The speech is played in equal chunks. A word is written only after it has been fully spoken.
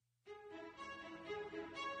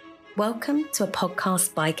Welcome to a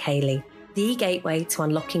podcast by Kaylee, the gateway to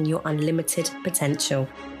unlocking your unlimited potential.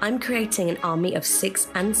 I'm creating an army of 6-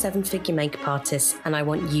 and 7-figure makeup artists, and I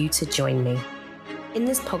want you to join me. In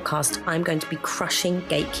this podcast, I'm going to be crushing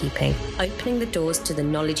gatekeeping, opening the doors to the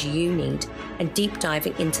knowledge you need, and deep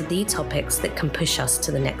diving into the topics that can push us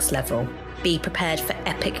to the next level. Be prepared for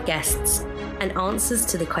epic guests and answers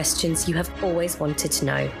to the questions you have always wanted to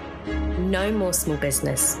know. No more small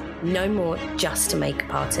business. No more just a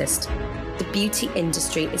makeup artist. The beauty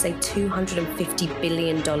industry is a $250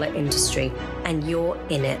 billion industry, and you're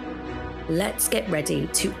in it. Let's get ready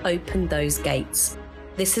to open those gates.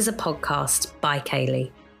 This is a podcast by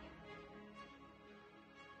Kaylee.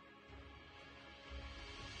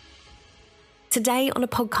 Today on a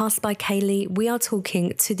podcast by Kaylee, we are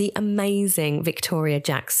talking to the amazing Victoria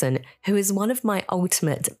Jackson, who is one of my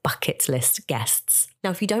ultimate bucket list guests.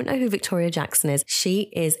 Now, if you don't know who Victoria Jackson is, she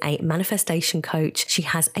is a manifestation coach. She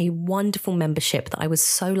has a wonderful membership that I was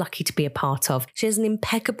so lucky to be a part of. She has an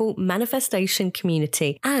impeccable manifestation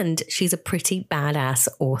community, and she's a pretty badass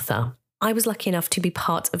author. I was lucky enough to be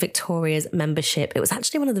part of Victoria's membership. It was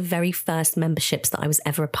actually one of the very first memberships that I was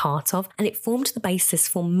ever a part of, and it formed the basis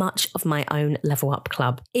for much of my own Level Up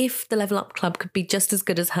Club. If the Level Up Club could be just as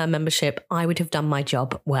good as her membership, I would have done my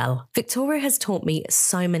job well. Victoria has taught me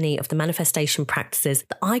so many of the manifestation practices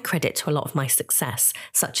that I credit to a lot of my success,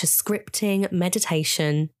 such as scripting,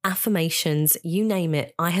 meditation, affirmations, you name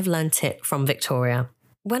it. I have learnt it from Victoria.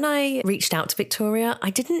 When I reached out to Victoria,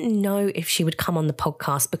 I didn't know if she would come on the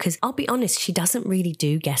podcast because I'll be honest, she doesn't really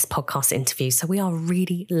do guest podcast interviews. So we are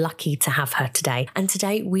really lucky to have her today. And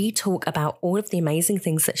today we talk about all of the amazing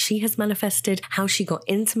things that she has manifested, how she got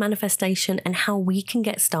into manifestation, and how we can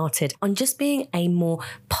get started on just being a more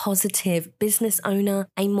positive business owner,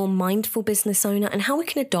 a more mindful business owner, and how we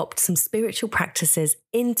can adopt some spiritual practices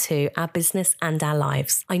into our business and our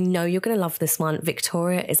lives. I know you're going to love this one.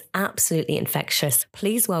 Victoria is absolutely infectious.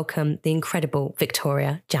 Please welcome the incredible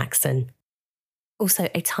Victoria Jackson. Also,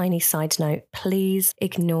 a tiny side note, please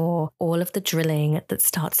ignore all of the drilling that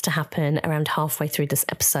starts to happen around halfway through this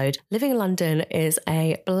episode. Living in London is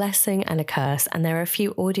a blessing and a curse, and there are a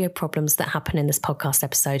few audio problems that happen in this podcast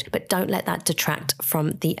episode, but don't let that detract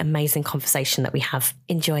from the amazing conversation that we have.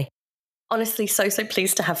 Enjoy. Honestly, so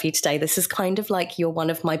pleased to have you today. This is kind of like you're one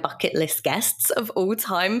of my bucket list guests of all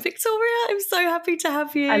time, Victoria. I'm so happy to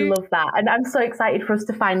have you. I love that. And I'm so excited for us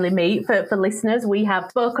to finally meet. For listeners, we have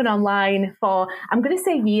spoken online for, I'm going to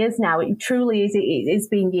say years now. It truly is. It's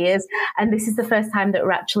been years. And this is the first time that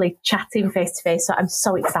we're actually chatting face to face. So I'm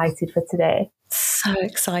so excited for today. So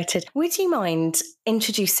excited. Would you mind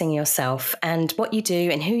introducing yourself and what you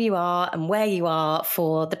do and who you are and where you are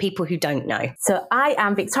for the people who don't know? So I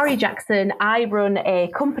am Victoria Jackson. I run a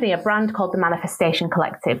company, a brand called the Manifestation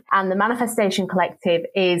Collective. And the Manifestation Collective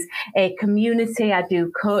is a community. I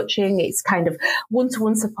do coaching. It's kind of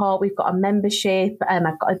one-to-one support. We've got a membership.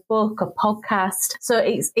 I've got a book, a podcast. So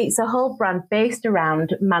it's a whole brand based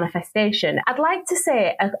around manifestation. I'd like to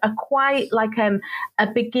say a quite like a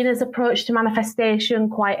beginner's approach to manifestation,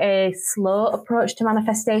 quite a slow approach to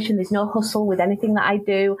manifestation. There's no hustle with anything that I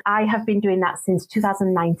do. I have been doing that since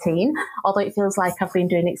 2019, although it feels like I've been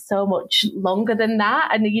doing it so much longer than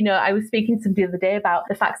that. And, you know, I was speaking to somebody the other day about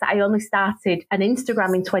the fact that I only started an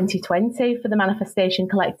Instagram in 2020 for the Manifestation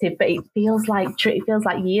Collective, but it feels like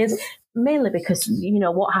years. Mainly because, you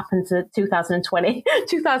know, what happened to 2020,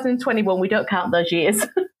 2021, we don't count those years.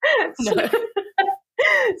 No.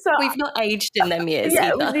 So we've not aged in them years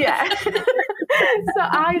either. Yeah. So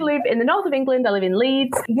I live in the north of England. I live in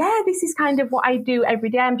Leeds. Yeah, this is kind of what I do every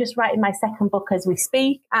day. I'm just writing my second book as we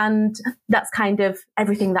speak. And that's kind of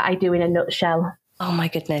everything that I do in a nutshell. Oh my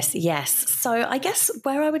goodness, yes. So I guess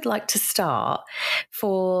where I would like to start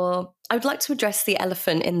I would like to address the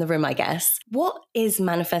elephant in the room, I guess. What is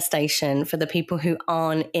manifestation for the people who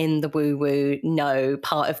aren't in the woo-woo, no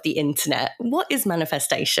part of the internet? What is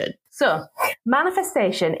manifestation? So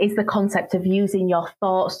manifestation is the concept of using your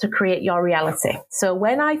thoughts to create your reality. So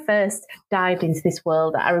when I first dived into this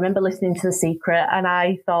world, I remember listening to The Secret and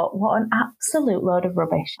I thought, what an absolute load of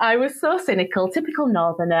rubbish. I was so cynical, typical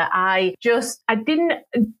northerner. I didn't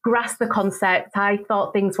grasp the concept. I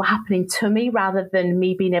thought things were happening to me rather than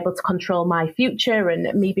me being able to control my future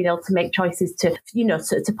and me being able to make choices to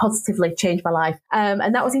positively change my life.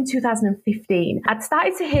 And that was in 2015. I'd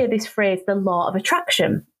started to hear this phrase, the law of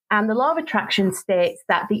attraction. And the law of attraction states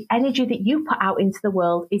that the energy that you put out into the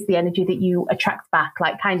world is the energy that you attract back,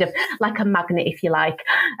 like kind of like a magnet, if you like.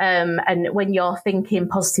 And when you're thinking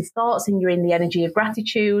positive thoughts and you're in the energy of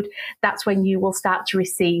gratitude, that's when you will start to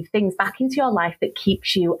receive things back into your life that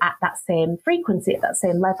keeps you at that same frequency, at that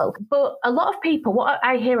same level. But a lot of people, what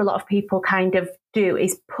I hear a lot of people kind of do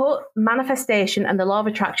is put manifestation and the law of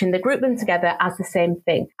attraction, they group them together as the same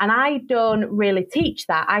thing. And I don't really teach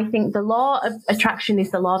that. I think the law of attraction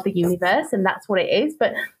is the law of the universe, and that's what it is.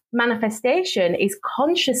 But manifestation is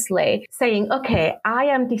consciously saying, okay, I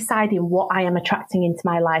am deciding what I am attracting into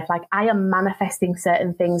my life. Like I am manifesting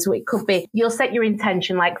certain things. So it could be, you'll set your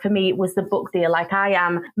intention. Like for me, it was the book deal. Like I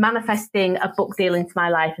am manifesting a book deal into my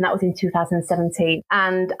life. And that was in 2017.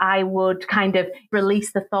 And I would kind of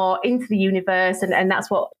release the thought into the universe. And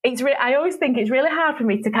that's what I always think it's really hard for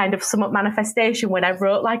me to kind of sum up manifestation when I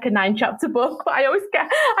wrote like a 9-chapter book, but I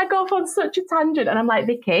go off on such a tangent and I'm like,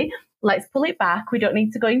 Vicky, let's pull it back. We don't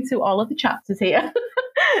need to go into all of the chapters here.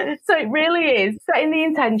 So it really is setting the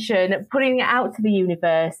intention, putting it out to the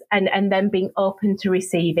universe and then being open to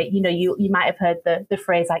receive it. You know, you might have heard the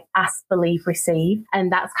phrase like ask, believe, receive.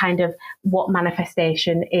 And that's kind of what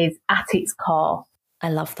manifestation is at its core. I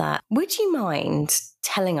love that. Would you mind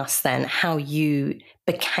telling us then how you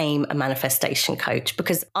became a manifestation coach?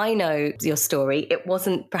 Because I know your story. It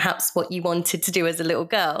wasn't perhaps what you wanted to do as a little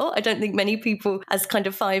girl. I don't think many people as kind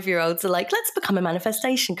of 5-year-olds are like, let's become a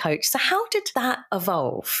manifestation coach. So how did that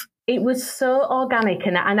evolve? It was so organic,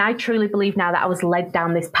 and I truly believe now that I was led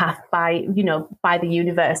down this path by the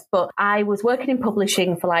universe. But I was working in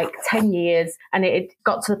publishing for like 10 years, and it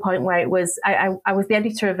got to the point where it was I was the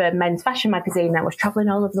editor of a men's fashion magazine. I was traveling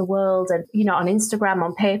all over the world, and on Instagram,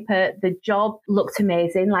 on paper, the job looked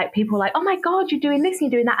amazing. Like people were like, "Oh my God, you're doing this,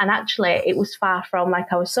 and you're doing that," and actually, it was far from.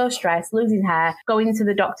 Like I was so stressed, losing hair, going to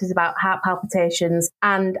the doctors about heart palpitations,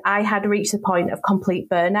 and I had reached the point of complete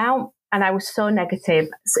burnout. And I was so negative,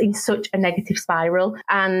 in such a negative spiral.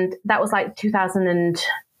 And that was like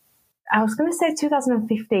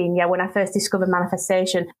 2015, when I first discovered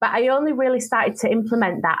manifestation. But I only really started to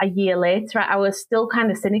implement that a year later. I was still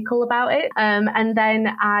kind of cynical about it. And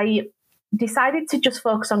then I decided to just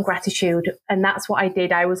focus on gratitude. And that's what I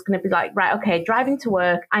did. I was going to be like, right, okay, driving to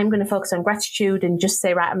work, I'm going to focus on gratitude and just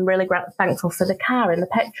say, right, I'm really thankful for the car and the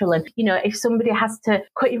petrol. And, if somebody has to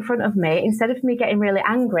quit in front of me, instead of me getting really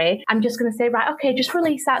angry, I'm just going to say, right, okay, just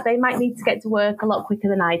release that. They might need to get to work a lot quicker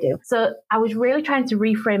than I do. So I was really trying to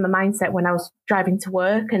reframe my mindset when I was driving to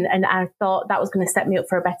work. And I thought that was going to set me up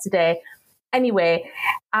for a better day. Anyway,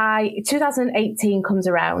 2018 comes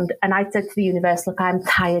around and I said to the universe, look, I'm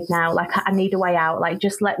tired now. Like I need a way out. Like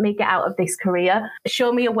just let me get out of this career.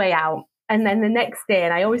 Show me a way out. And then the next day,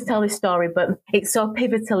 and I always tell this story, but it's so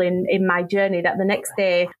pivotal in my journey that the next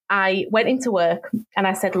day I went into work and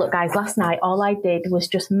I said, look, guys, last night, all I did was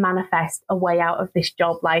just manifest a way out of this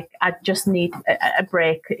job. Like I just need a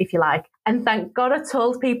break, if you like. And thank God I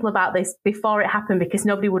told people about this before it happened because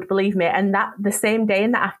nobody would believe me. And that the same day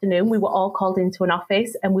in the afternoon, we were all called into an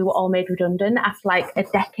office and we were all made redundant after like a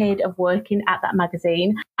decade of working at that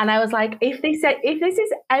magazine. And I was like, if this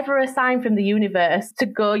is ever a sign from the universe to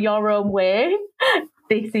go your own way,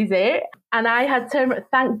 this is it. And I had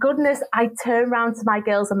thank goodness I turned around to my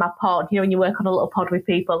girls on my pod, when you work on a little pod with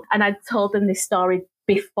people, and I told them this story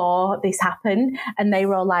before this happened. And they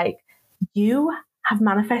were all like, you have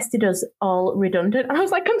manifested us all redundant. And I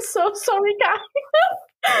was like, I'm so sorry, guys.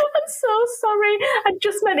 I'm so sorry. I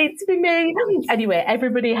just meant it to be me. Anyway,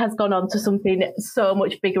 everybody has gone on to something so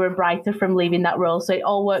much bigger and brighter from leaving that role. So it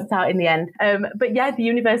all worked out in the end. But yeah, the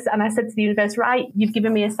universe, and I said to the universe, right, you've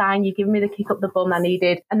given me a sign. You've given me the kick up the bum I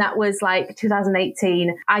needed. And that was like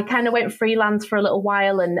 2018. I kind of went freelance for a little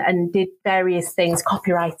while and did various things,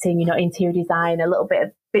 copywriting, interior design, a little bit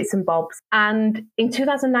of bits and bobs. And in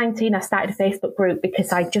 2019, I started a Facebook group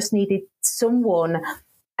because I just needed someone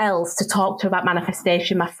else to talk to about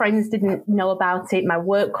manifestation. My friends didn't know about it. My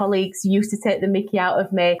work colleagues used to take the mickey out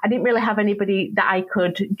of me. I didn't really have anybody that I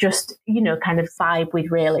could just, kind of vibe with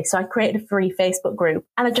really. So I created a free Facebook group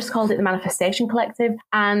and I just called it the Manifestation Collective,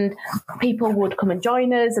 and people would come and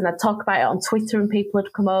join us and I'd talk about it on Twitter and people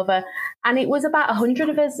would come over. And it was about 100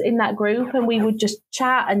 of us in that group and we would just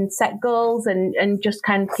chat and set goals and just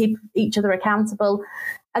kind of keep each other accountable.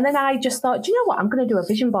 And then I just thought, do you know what? I'm going to do a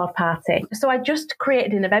vision board party. So I just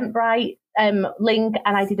created an Eventbrite link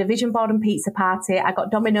and I did a vision board and pizza party. I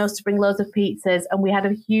got Domino's to bring loads of pizzas and we had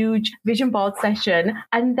a huge vision board session.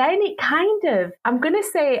 And then it kind of, I'm going to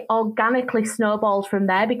say organically snowballed from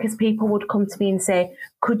there, because people would come to me and say,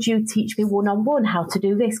 could you teach me one-on-one how to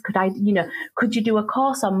do this? Could you do a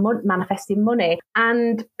course on manifesting money?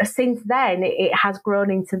 And since then, it has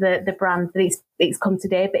grown into the brand that it's come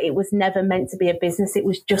today, but it was never meant to be a business. It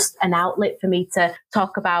was just an outlet for me to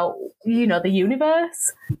talk about, the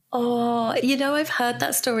universe. Oh, I've heard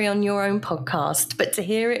that story on your own podcast, but to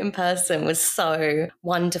hear it in person was so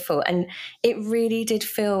wonderful. And it really did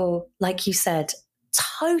feel, like you said,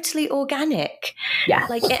 totally organic. Yeah.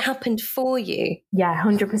 Like it happened for you. Yeah,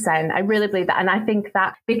 100%. I really believe that. And I think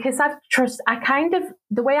that because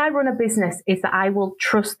the way I run a business is that I will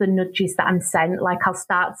trust the nudges that I'm sent. Like I'll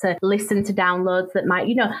start to listen to downloads that might,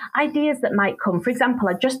 ideas that might come. For example,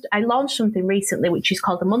 I launched something recently, which is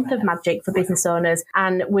called the Month of Magic for business owners.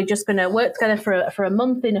 And we're just going to work together for a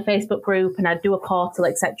month in a Facebook group, and I do a portal,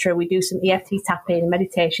 etc. We do some EFT tapping,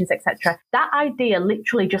 meditations, etc. That idea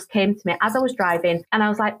literally just came to me as I was driving. And I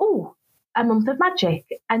was like, oh, a month of magic.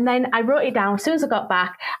 And then I wrote it down as soon as I got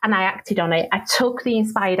back and I acted on it. I took the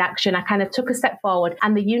inspired action. I kind of took a step forward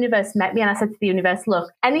and the universe met me. And I said to the universe, look,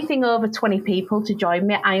 anything over 20 people to join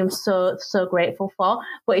me, I am so, so grateful for.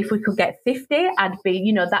 But if we could get 50, I'd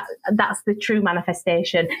be, that's the true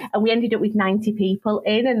manifestation. And we ended up with 90 people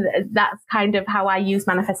in. And that's kind of how I use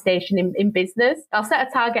manifestation in business. I'll set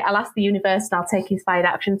a target. I'll ask the universe and I'll take inspired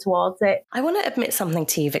action towards it. I want to admit something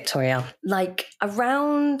to you, Victoria. Like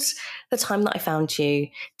around the time that I found you,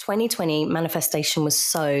 2020 manifestation was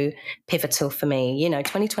so pivotal for me.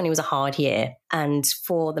 2020 was a hard year. And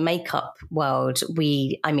for the makeup world,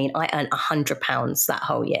 I earned £100 that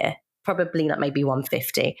whole year, probably like maybe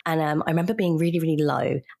 150. And I remember being really, really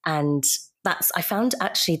low. And I found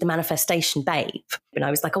actually the manifestation babe. And I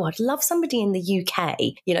was like, oh, I'd love somebody in the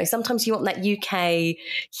UK. Sometimes you want that UK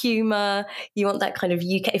humor. You want that kind of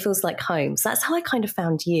UK, it feels like home. So that's how I kind of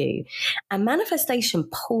found you. And manifestation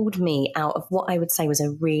pulled me out of what I would say was a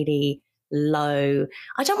really low,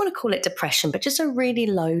 I don't want to call it depression, but just a really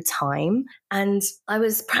low time. And I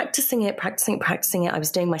was practicing it. I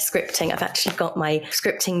was doing my scripting. I've actually got my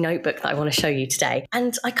scripting notebook that I want to show you today.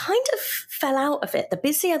 And I kind of fell out of it. The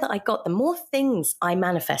busier that I got, the more things I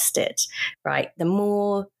manifested, right? The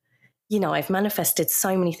more, I've manifested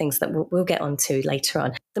so many things that we'll get onto later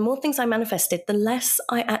on. The more things I manifested, the less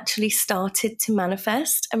I actually started to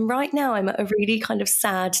manifest. And right now I'm at a really kind of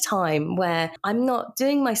sad time where I'm not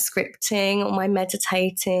doing my scripting or my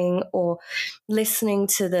meditating or listening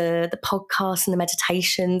to the podcasts and the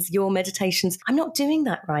meditations, your meditations. I'm not doing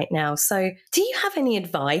that right now. So do you have any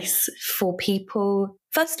advice for people,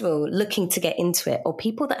 first of all, looking to get into it, or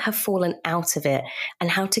people that have fallen out of it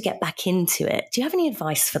and how to get back into it? Do you have any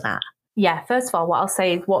advice for that? Yeah, first of all, what I'll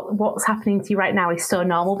say is what's happening to you right now is so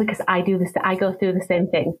normal, because I do this. I go through the same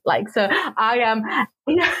thing. I'm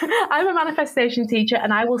a manifestation teacher,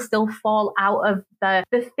 and I will still fall out of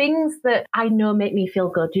the things that I know make me feel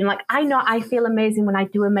good. I know I feel amazing when I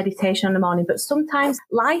do a meditation in the morning, but sometimes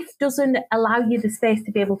life doesn't allow you the space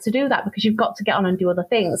to be able to do that because you've got to get on and do other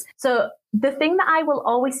things. So the thing that I will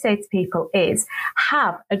always say to people is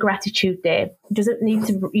have a gratitude day.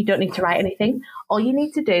 You don't need to write anything. All you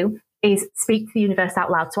need to do is speak to the universe out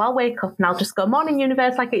loud. So I'll wake up and I'll just go, morning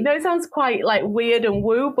universe. It sounds quite weird and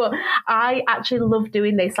woo, but I actually love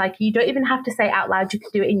doing this. You don't even have to say it out loud. You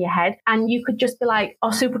could do it in your head and you could just be like, oh,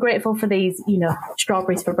 super grateful for these,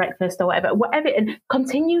 strawberries for breakfast or whatever. And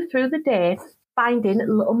continue through the day, finding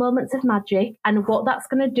little moments of magic. And what that's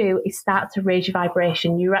going to do is start to raise your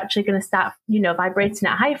vibration. You're actually going to start, vibrating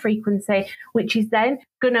at a higher frequency, which is then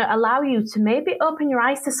going to allow you to maybe open your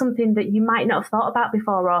eyes to something that you might not have thought about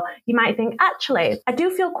before. Or you might think, actually, I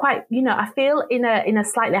do feel quite, I feel in a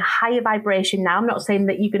slightly higher vibration now. I'm not saying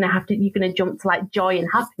that you're going to jump to joy and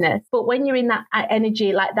happiness. But when you're in that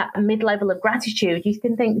energy, that mid-level of gratitude, you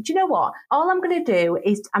can think, do you know what? All I'm going to do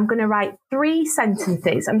is I'm going to write 3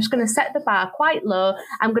 sentences. I'm just going to set the bar quite low.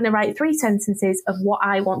 I'm going to write 3 sentences of what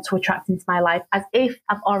I want to attract into my life as if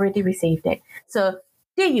I've already received it. So,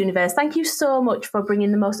 dear universe, thank you so much for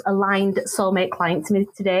bringing the most aligned soulmate client to me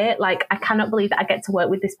today. I cannot believe that I get to work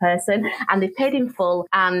with this person and they've paid in full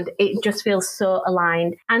and it just feels so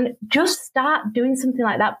aligned. And just start doing something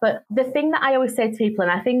like that. But the thing that I always say to people,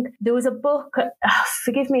 and I think there was a book,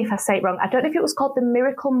 forgive me if I say it wrong, I don't know if it was called The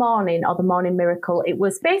Miracle Morning or The Morning Miracle. It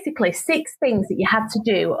was basically 6 things that you had to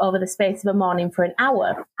do over the space of a morning for an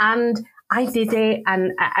hour. And I did it.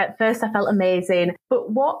 And at first I felt amazing.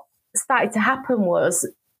 But what started to happen was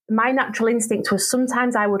my natural instinct was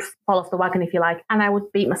sometimes I would fall off the wagon, if you like, and I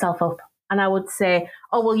would beat myself up. and I would say,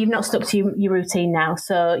 oh, well, you've not stuck to your routine now.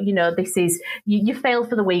 So, this is, you failed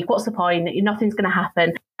for the week. What's the point? Nothing's going to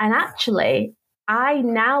happen. And actually, I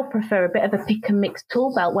now prefer a bit of a pick and mix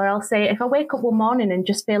tool belt where I'll say, if I wake up one morning and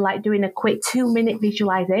just feel like doing a quick 2-minute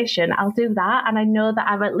visualization, I'll do that. And I know that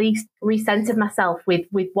I've at least recentered myself with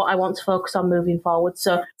what I want to focus on moving forward.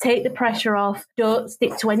 So take the pressure off. Don't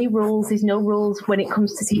stick to any rules. There's no rules when it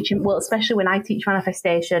comes to teaching. Well, especially when I teach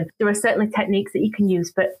manifestation, there are certainly techniques that you can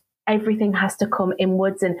use, but everything has to come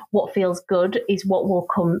inwards, and what feels good is what will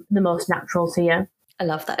come the most natural to you. I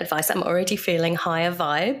love that advice. I'm already feeling higher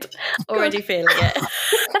vibe, already feeling it.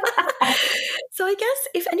 So I guess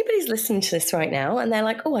if anybody's listening to this right now and they're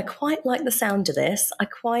like, oh, I quite like the sound of this. I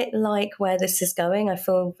quite like where this is going. I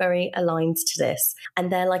feel very aligned to this.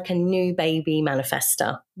 And they're like a new baby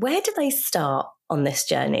manifester. Where do they start on this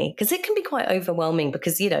journey? Because it can be quite overwhelming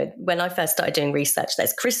because, when I first started doing research,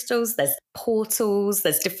 there's crystals, there's portals,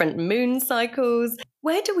 there's different moon cycles.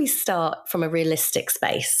 Where do we start from a realistic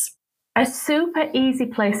space? A super easy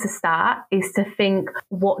place to start is to think,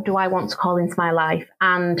 what do I want to call into my life?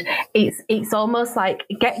 And it's almost like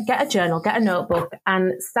get a journal, get a notebook,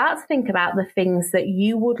 and start to think about the things that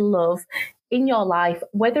you would love in your life,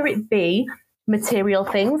 whether it be material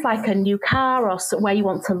things like a new car or where you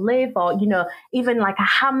want to live, or even like a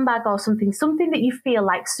handbag or something that you feel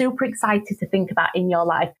like super excited to think about in your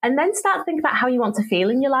life. And then start to think about how you want to feel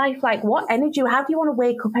in your life, like what energy, how do you want to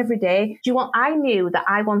wake up every day? I knew that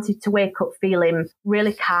I wanted to wake up feeling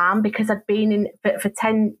really calm because I'd been in for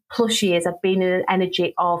 10 plus years, I'd been in an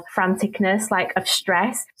energy of franticness, like of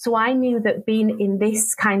stress. So I knew that being in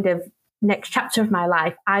this kind of next chapter of my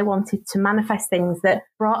life, I wanted to manifest things that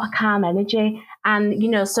brought a calm energy.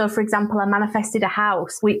 And, so for example, I manifested a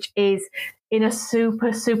house, which is in a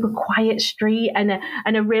super, super quiet street and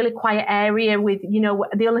a really quiet area with,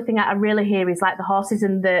 the only thing I really hear is like the horses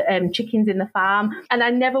and the chickens in the farm. And I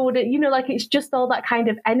never would, it's just all that kind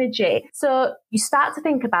of energy. So you start to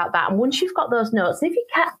think about that. And once you've got those notes, if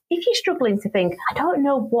you're struggling to think, I don't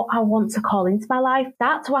know what I want to call into my life,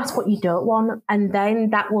 start to ask what you don't want. And then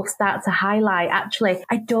that will start to highlight, actually,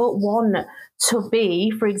 I don't want to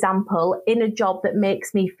be, for example, in a job that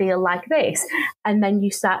makes me feel like this. And then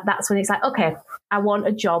that's when it's like, okay, I want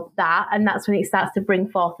a job and that's when it starts to bring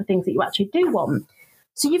forth the things that you actually do want.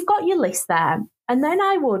 So you've got your list there. And then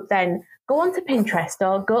I would then go onto Pinterest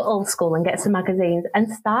or go old school and get some magazines and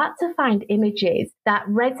start to find images that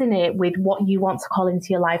resonate with what you want to call into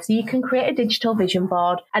your life. So you can create a digital vision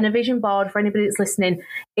board. And a vision board, for anybody that's listening,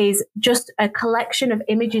 is just a collection of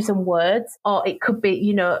images and words, or it could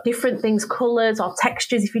be, different things, colors or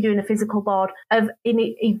textures if you're doing a physical board, and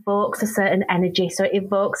it evokes a certain energy. So it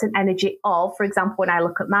evokes an energy of, for example, when I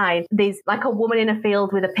look at mine, there's like a woman in a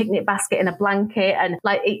field with a picnic basket and a blanket, and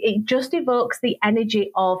like it just evokes the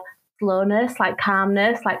energy of slowness, like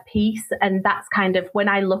calmness, like peace. And that's kind of when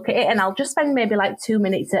I look at it, and I'll just spend maybe like 2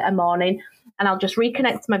 minutes a morning and I'll just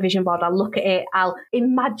reconnect to my vision board. I'll look at it. I'll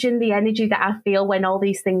imagine the energy that I feel when all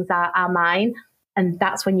these things are mine. And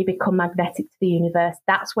that's when you become magnetic to the universe.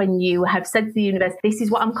 That's when you have said to the universe, this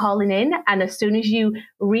is what I'm calling in. And as soon as you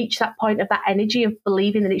reach that point of that energy of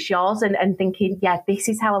believing that it's yours and thinking, yeah, this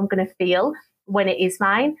is how I'm going to feel when it is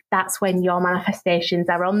mine, that's when your manifestations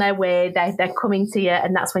are on their way, they're coming to you,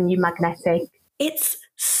 and that's when you're magnetic. It's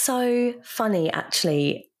so funny,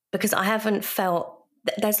 actually, because I haven't felt,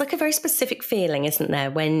 there's like a very specific feeling, isn't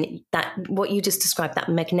there, when what you just described, that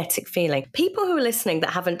magnetic feeling. People who are listening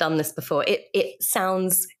that haven't done this before, it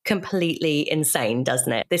sounds completely insane,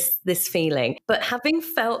 doesn't it? This feeling. But having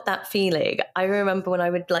felt that feeling, I remember when I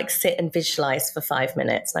would like sit and visualize for 5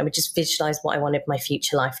 minutes, and I would just visualize what I wanted my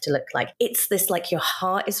future life to look like. It's this, like, your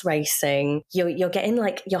heart is racing. You're getting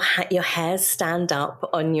like your hairs stand up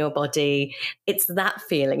on your body. It's that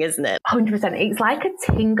feeling, isn't it? 100%. It's like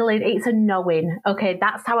a tingling. It's a knowing. Okay,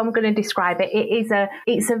 that's how I'm going to describe it.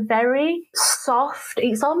 It's a very soft,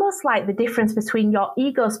 it's almost like the difference between your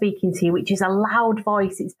ego speaking to you, which is a loud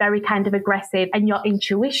voice. It's very kind of aggressive, and your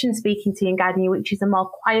intuition speaking to you and guiding you, which is a more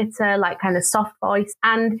quieter, like kind of soft voice.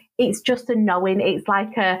 And it's just a knowing. It's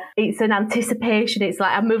like it's an anticipation. It's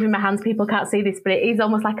like, I'm moving my hands. People can't see this, but it is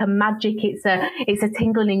almost like a magic. It's a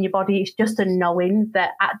tingling in your body. It's just a knowing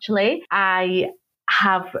that actually I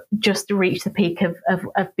have just reached the peak of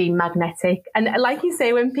being magnetic. And like you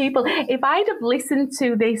say, when people, if I'd have listened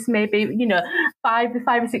to this maybe, 5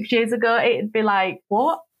 or 6 years ago, it'd be like,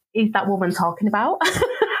 what is that woman talking about?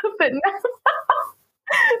 But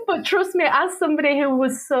But trust me, as somebody who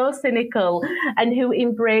was so cynical and who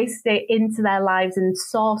embraced it into their lives and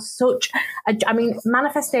saw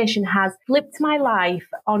manifestation has flipped my life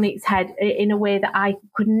on its head in a way that I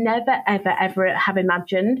could never, ever, ever have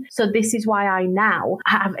imagined. So this is why I now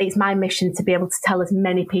it's my mission to be able to tell as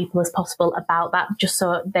many people as possible about that, just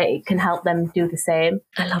so that it can help them do the same.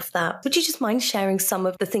 I love that. Would you just mind sharing some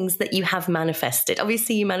of the things that you have manifested?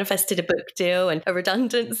 Obviously, you manifested a book deal and a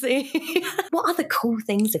redundancy. What other cool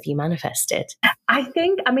things have you manifested? I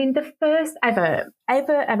think, the first ever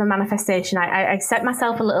manifestation, I set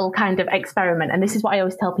myself a little kind of experiment. And this is what I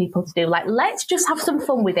always tell people to do. Like, let's just have some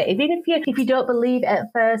fun with it. Even if you don't believe it at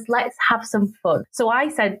first, let's have some fun. So I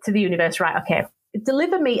said to the universe, right, okay,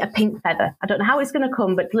 deliver me a pink feather. I don't know how it's going to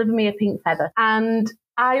come, but deliver me a pink feather. And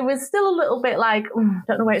I was still a little bit like,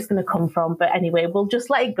 don't know where it's going to come from. But anyway, we'll just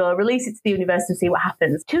let it go, release it to the universe and see what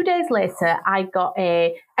happens. 2 days later, I got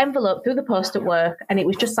a envelope through the post at work, and it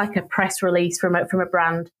was just like a press release from a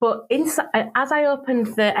brand. But as I opened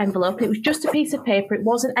the envelope, it was just a piece of paper. It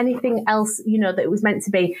wasn't anything else, that it was meant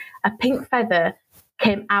to be. A pink feather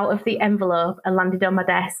came out of the envelope and landed on my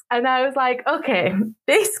desk. And I was like, okay,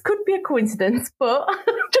 this could be a coincidence, but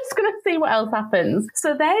I'm just going to see what else happens.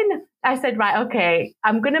 So then I said, right, okay,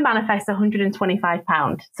 I'm going to manifest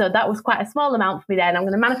 £125. So that was quite a small amount for me then. I'm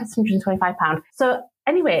going to manifest £125. So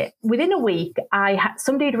anyway, within a week,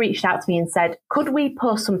 somebody had reached out to me and said, could we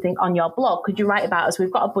post something on your blog? Could you write about us?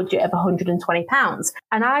 We've got a budget of £120.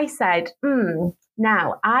 And I said,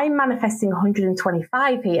 now I'm manifesting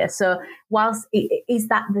 125 here. So whilst is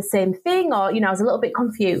that the same thing? Or, I was a little bit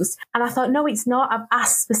confused. And I thought, no, it's not. I've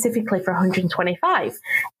asked specifically for 125.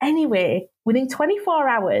 Anyway, within 24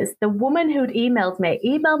 hours, the woman who'd emailed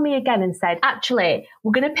me again and said, actually,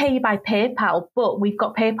 we're going to pay you by PayPal, but we've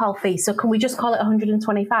got PayPal fees. So can we just call it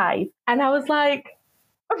 125? And I was like,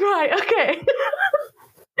 right, okay.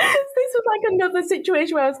 This was like another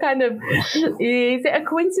situation where I was kind of, is it a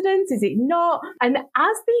coincidence? Is it not? And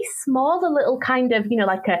as these smaller little kind of,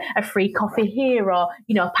 like a free coffee here or,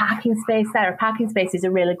 a parking space there. A parking space is a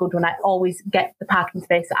really good one. I always get the parking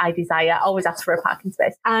space that I desire. I always ask for a parking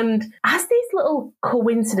space. And as these little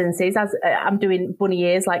coincidences, as I'm doing bunny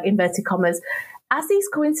ears, like inverted commas, as these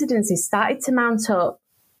coincidences started to mount up,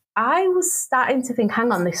 I was starting to think,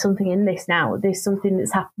 hang on, there's something in this now. There's something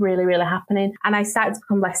that's really, really happening. And I started to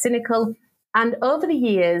become less cynical. And over the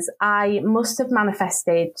years, I must have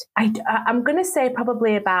manifested, I'm going to say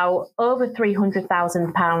probably about over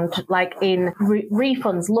 £300,000, like in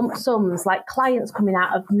refunds, lump sums, like clients coming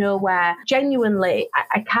out of nowhere. Genuinely,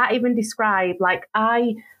 I can't even describe, like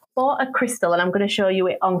I bought a crystal, and I'm going to show you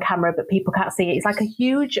it on camera, but people can't see it. It's like a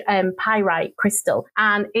huge pyrite crystal,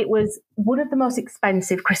 and it was one of the most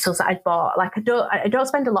expensive crystals that I'd bought. Like I don't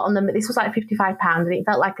spend a lot on them, but this was like £55, and it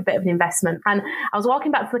felt like a bit of an investment. And I was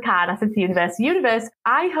walking back to the car, and I said to the universe,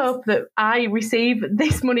 I hope that I receive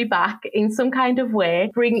this money back in some kind of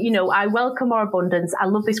way. I welcome more abundance. I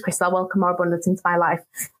love this crystal. I welcome more abundance into my life.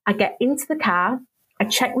 I get into the car, I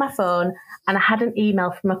checked my phone, and I had an email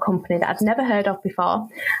from a company that I'd never heard of before.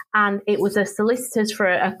 And it was a solicitors for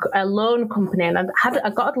a loan company. And I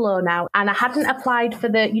got a loan out, and I hadn't applied for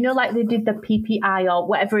the, like they did the PPI or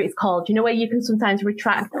whatever it's called, where you can sometimes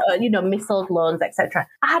retract, missold loans, etc.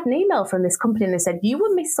 I had an email from this company, and they said, you were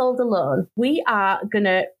missold a loan. We are going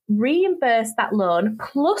to reimburse that loan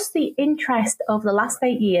plus the interest over the last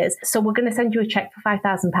 8 years. So we're going to send you a check for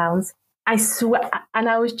 £5,000. I swear. And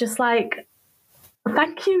I was just like,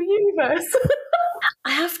 thank you, universe.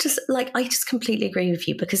 I have to, I just completely agree with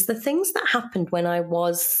you, because the things that happened when I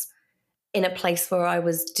was in a place where I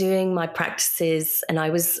was doing my practices and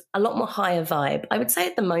I was a lot more higher vibe. I would say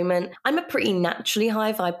at the moment, I'm a pretty naturally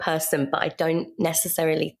high vibe person, but I don't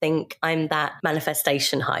necessarily think I'm that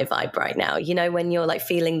manifestation high vibe right now, when you're like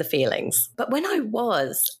feeling the feelings. But when I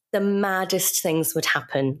was, the maddest things would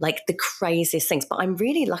happen, like the craziest things. But I'm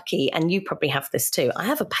really lucky, and you probably have this too. I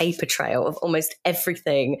have a paper trail of almost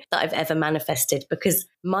everything that I've ever manifested, because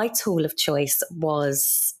my tool of choice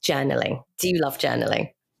was journaling. Do you love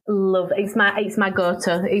journaling? Love. It's my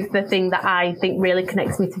go-to. It's the thing that I think really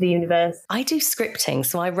connects me to the universe. I do scripting.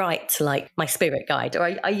 So I write to my spirit guide,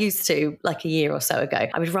 or I used to a year or so ago.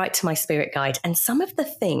 I would write to my spirit guide. And some of the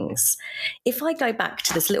things, if I go back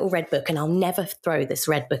to this little red book, and I'll never throw this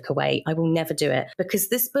red book away, I will never do it, because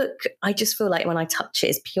this book, I just feel like when I touch it,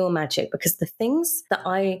 is pure magic, because the things that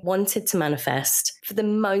I wanted to manifest for the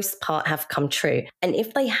most part have come true. And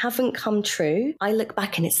if they haven't come true, I look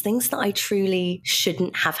back and it's things that I truly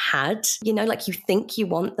shouldn't have had, you know, like you think you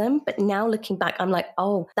want them, but now looking back, I'm like,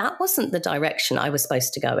 oh, that wasn't the direction I was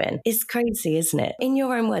supposed to go in. It's crazy, isn't it? In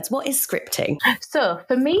your own words, what is scripting? So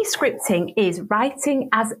for me, scripting is writing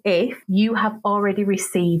as if you have already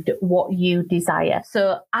received what you desire.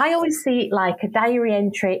 So I always see it like a diary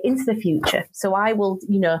entry into the future. So I will,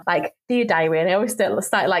 you know, like, dear diary, and I always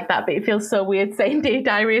start like that, but it feels so weird saying dear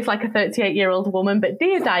diary is like a 38-year-old woman, but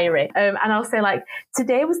dear diary. And I'll say like,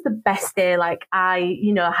 today was the best day. Like I,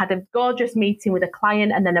 you know, had a gorgeous meeting with a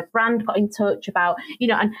client, and then a brand got in touch about, you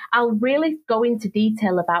know, and I'll really go into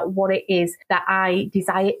detail about what it is that I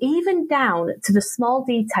desire, even down to the small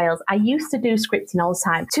details. I used to do scripting all the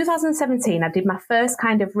time. 2017, I did my first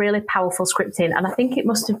kind of really powerful scripting, and I think it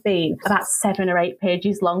must have been about 7 or 8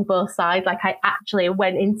 pages long, both sides. Like I actually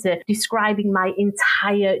went into describing my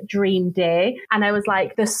entire dream day. And I was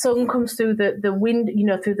like, the sun comes through the wind, you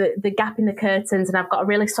know, through the gap in the curtains, and I've got a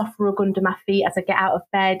really soft rug under my feet as I get out of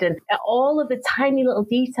bed, and all of the tiny little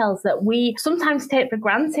details that we sometimes take for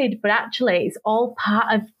granted, but actually it's all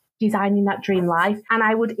part of designing that dream life. And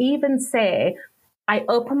I would even say, I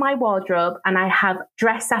open my wardrobe and I have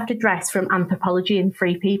dress after dress from Anthropologie and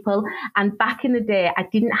Free People. And back in the day, I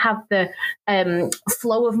didn't have the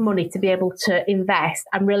flow of money to be able to invest.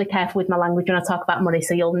 I'm really careful with my language when I talk about money,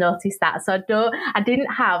 so you'll notice that. So I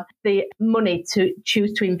didn't have the money to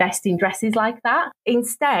choose to invest in dresses like that.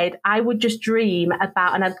 Instead, I would just dream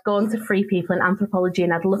about, and I'd go into Free People and Anthropologie,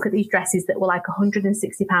 and I'd look at these dresses that were like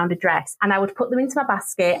 £160 a dress, and I would put them into my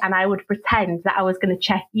basket, and I would pretend that I was going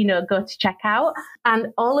to go to check out.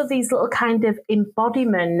 And all of these little kind of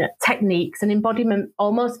embodiment techniques, and embodiment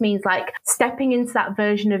almost means like stepping into that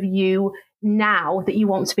version of you now that you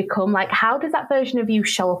want to become. Like, how does that version of you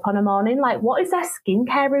show up on a morning? Like, what is their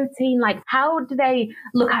skincare routine? Like, how do they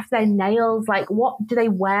look after their nails? Like, what do they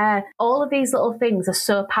wear? All of these little things are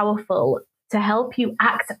so powerful to help you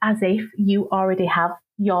act as if you already have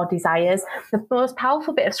your desires. The most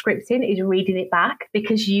powerful bit of scripting is reading it back,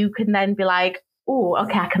 because you can then be like, oh,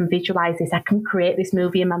 okay, I can visualize this. I can create this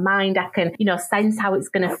movie in my mind. I can, sense how it's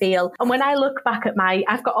going to feel. And when I look back at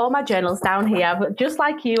I've got all my journals down here. I've got, just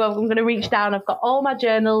like you, I'm going to reach down. I've got all my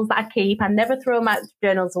journals that I keep. I never throw my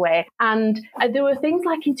journals away. And there were things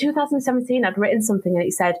like in 2017, I'd written something and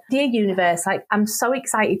it said, "Dear universe, like, I'm so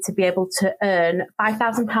excited to be able to earn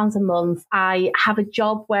 £5,000 a month. I have a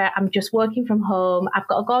job where I'm just working from home. I've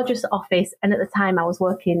got a gorgeous office." And at the time I was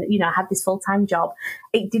working, I had this full-time job.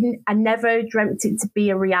 I never dreamt it to be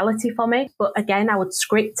a reality for me. But again, I would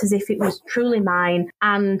script as if it was truly mine.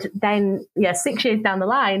 And then, 6 years down the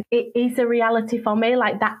line, it is a reality for me.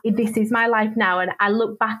 Like that, this is my life now. And I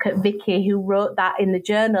look back at Vicky, who wrote that in the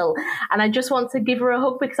journal, and I just want to give her a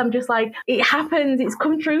hug, because I'm just like, it happened. It's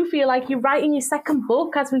come true for you. Like, you're writing your second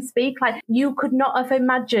book as we speak. Like, you could not have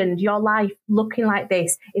imagined your life looking like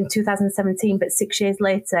this in 2017, but 6 years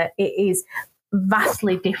later, it is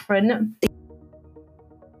vastly different.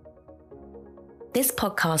 This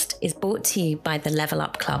podcast is brought to you by the Level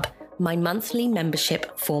Up Club, my monthly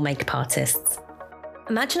membership for makeup artists.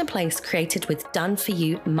 Imagine a place created with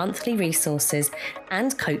done-for-you monthly resources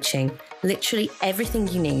and coaching, literally everything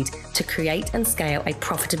you need to create and scale a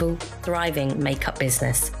profitable, thriving makeup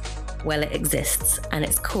business. Well, it exists, and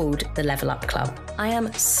it's called the Level Up Club. I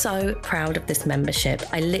am so proud of this membership.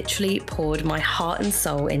 I literally poured my heart and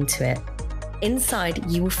soul into it.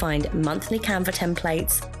 Inside, you will find monthly Canva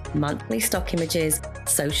templates, monthly stock images,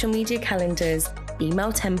 social media calendars,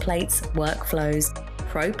 email templates, workflows,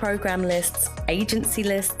 pro program lists, agency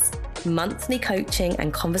lists, monthly coaching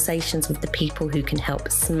and conversations with the people who can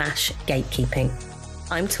help smash gatekeeping.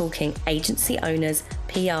 I'm talking agency owners,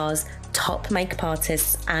 PRs, top makeup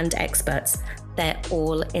artists and experts. They're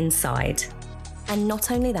all inside. And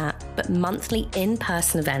not only that, but monthly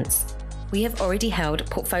in-person events. We have already held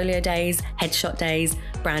portfolio days, headshot days,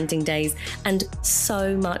 branding days, and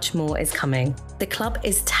so much more is coming. The club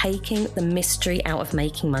is taking the mystery out of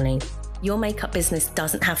making money. Your makeup business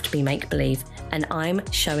doesn't have to be make-believe, and I'm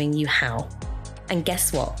showing you how. And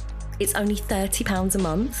guess what? It's only £30 a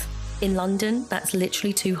month. In London, that's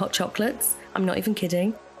literally 2 hot chocolates. I'm not even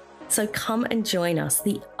kidding. So come and join us,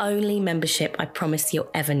 the only membership I promise you'll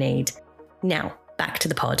ever need. Now, back to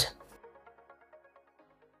the pod.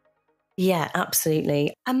 Yeah,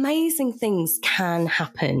 absolutely. Amazing things can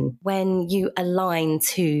happen when you align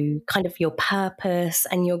to kind of your purpose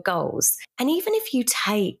and your goals. And even if you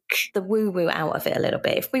take the woo-woo out of it a little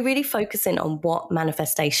bit, if we really focus in on what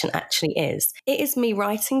manifestation actually is, it is me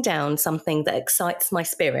writing down something that excites my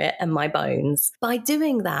spirit and my bones. By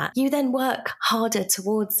doing that, you then work harder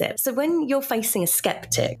towards it. So when you're facing a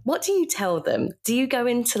skeptic, what do you tell them? Do you go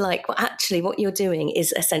into like, well, actually what you're doing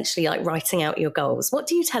is essentially like writing out your goals? What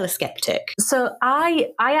do you tell a skeptic? So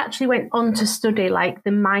I actually went on to study like the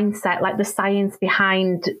mindset, like the science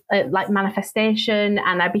behind like manifestation,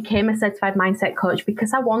 and I became a certified mindset coach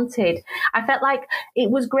because I felt like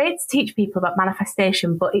it was great to teach people about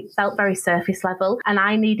manifestation, but it felt very surface level, and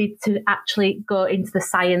I needed to actually go into the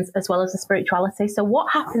science as well as the spirituality. So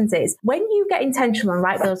what happens is when you get intentional and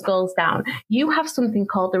write those goals down, you have something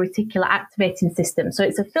called the reticular activating system. So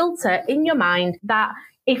it's a filter in your mind that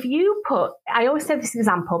if you put, I always say this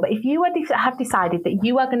example, but if you have decided that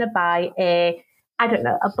you are going to buy a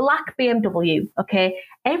black BMW, okay?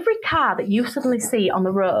 Every car that you suddenly see on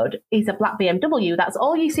the road is a black BMW. That's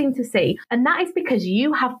all you seem to see. And that is because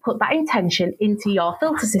you have put that intention into your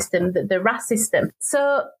filter system, the RAS system.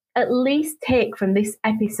 So at least take from this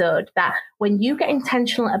episode that when you get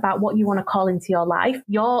intentional about what you want to call into your life,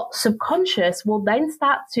 your subconscious will then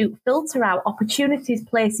start to filter out opportunities,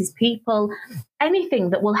 places, people, anything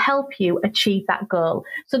that will help you achieve that goal.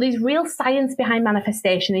 So there's real science behind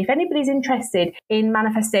manifestation. If anybody's interested in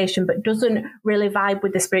manifestation but doesn't really vibe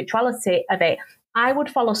with the spirituality of it, I would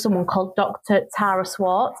follow someone called Dr. Tara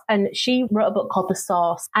Swart, and she wrote a book called The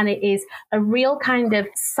Source, and it is a real kind of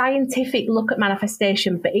scientific look at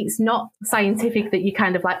manifestation, but it's not scientific that you're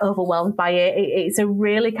kind of like overwhelmed by it. It's a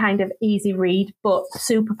really kind of easy read, but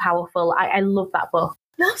super powerful. I love that book.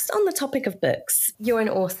 Whilst on the topic of books, you're an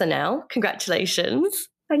author now. Congratulations.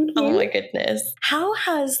 Thank you. Oh my goodness. How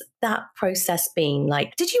has that process been?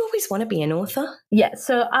 Like, did you always want to be an author? Yeah,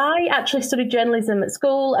 so I actually studied journalism at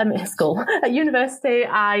at university.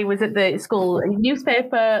 I was at the school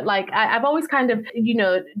newspaper. Like, I've always kind of,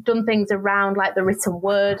 done things around like the written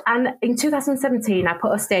word. And in 2017, I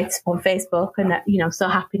put a status on Facebook, and, I'm so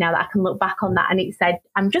happy now that I can look back on that. And it said,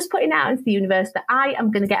 I'm just putting it out into the universe that I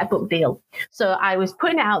am going to get a book deal. So I was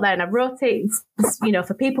putting it out there and I wrote it,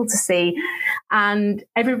 for people to see. And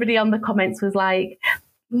everybody on the comments was like,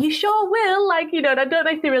 you sure will? Like, and I don't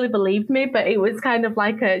know if they really believed me, but it was kind of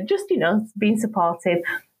like being supportive.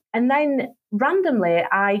 And then randomly,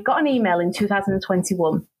 I got an email in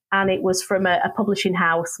 2021, and it was from a publishing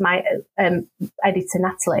house, my editor,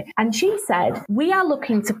 Natalie. And she said, we are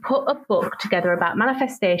looking to put a book together about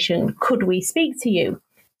manifestation. Could we speak to you?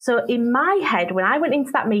 So in my head, when I went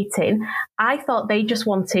into that meeting, I thought they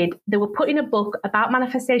were putting a book about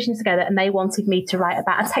manifestation together, and they wanted me to write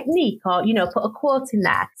about a technique or, put a quote in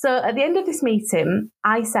there. So at the end of this meeting,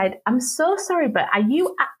 I said, I'm so sorry, but are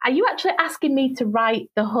you actually asking me to write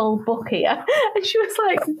the whole book here? And she was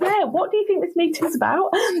like, yeah, what do you think this meeting's about?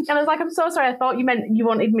 And I was like, I'm so sorry. I thought you meant you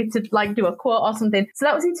wanted me to like do a quote or something. So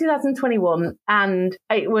that was in 2021. And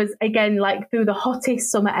it was again, like through the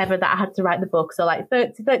hottest summer ever that I had to write the book. So like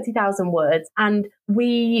 30,000 words. And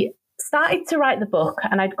we started to write the book,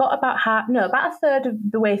 and I'd got about a third of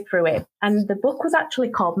the way through it. And the book was actually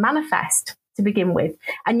called Manifest to begin with.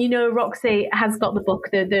 And Roxy has got the book,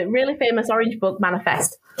 the really famous orange book,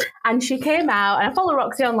 Manifest. And she came out, and I follow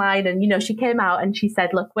Roxy online, and she came out and she said,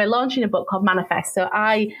 look, we're launching a book called Manifest. So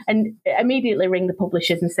I immediately ring the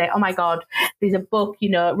publishers and say, oh my God, there's a book,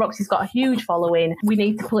 Roxy's got a huge following. We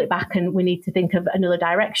need to pull it back, and we need to think of another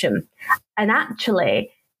direction. And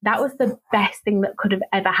actually, that was the best thing that could have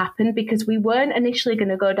ever happened, because we weren't initially going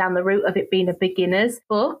to go down the route of it being a beginner's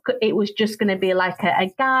book. It was just going to be like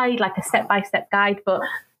a guide, like a step-by-step guide. But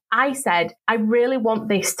I said, I really want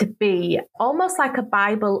this to be almost like a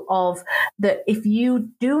Bible of that. If you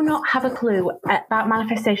do not have a clue about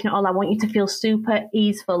manifestation at all, I want you to feel super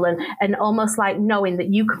easeful and almost like knowing that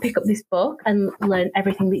you could pick up this book and learn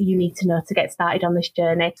everything that you need to know to get started on this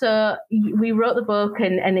journey. So we wrote the book,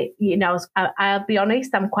 and it, I'll be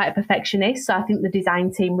honest, I'm quite a perfectionist. So I think the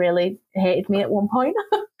design team really hated me at one point.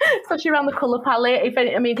 Especially around the colour palette.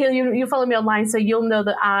 You follow me online, so you'll know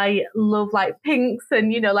that I love like pinks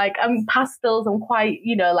and, like I'm pastels. I'm quite,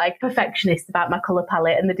 like perfectionist about my colour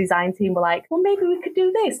palette. And the design team were like, well, maybe we could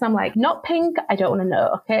do this. And I'm like, not pink. I don't want to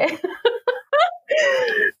know. Okay.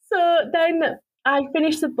 So then I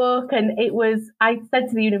finished the book and I said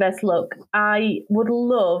to the universe, look, I would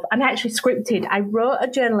love, and I actually scripted, I wrote a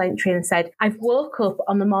journal entry and said, I've woke up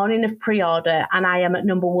on the morning of pre-order and I am at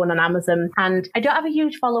 #1 on Amazon. And I don't have a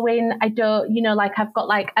huge following. I don't, I've got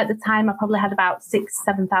at the time, I probably had about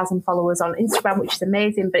 7,000 followers on Instagram, which is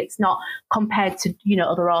amazing, but it's not compared to,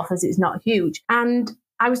 other authors, it's not huge. And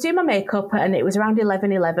I was doing my makeup and it was around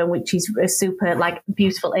 11:11, which is a super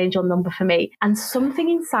beautiful angel number for me. And something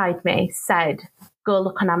inside me said, go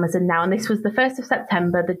look on Amazon now. And this was the 1st of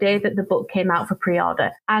September, the day that the book came out for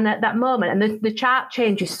pre-order. And at that moment, and the chart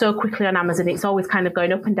changes so quickly on Amazon, it's always kind of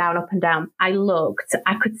going up and down, up and down. I looked,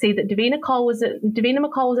 I could see that Davina McCall was at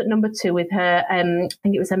 #2 with her, I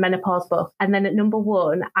think it was her menopause book. And then at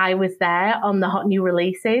 #1, I was there on the hot new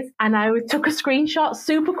releases and I took a screenshot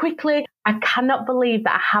super quickly. I cannot believe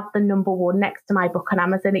that I have the #1 next to my book on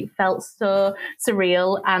Amazon. It felt so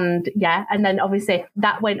surreal. And and then obviously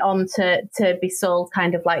that went on to be sold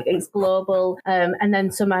kind of it's global. And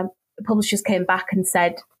then some publishers came back and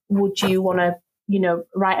said, would you want to,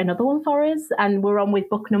 write another one for us? And we're on with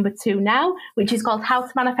book #2 now, which is called How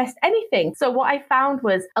to Manifest Anything. So what I found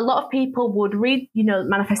was a lot of people would read,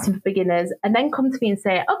 Manifesting for Beginners and then come to me and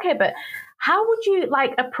say, okay, but how would you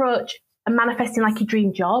approach manifesting your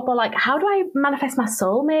dream job, or how do I manifest my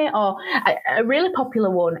soulmate? Or a really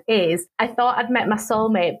popular one is, I thought I'd met my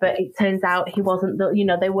soulmate, but it turns out he wasn't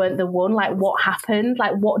they weren't the one. What happened?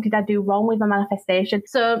 What did I do wrong with my manifestation?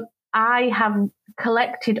 So I have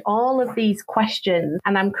collected all of these questions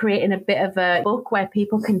and I'm creating a bit of a book where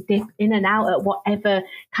people can dip in and out at whatever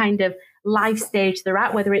kind of life stage they're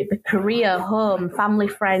at, whether it be career, home, family,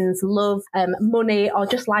 friends, love, money, or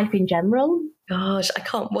just life in general. Gosh, I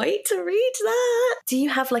can't wait to read that. Do you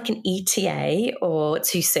have an ETA or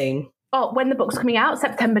too soon? Oh, when the book's coming out,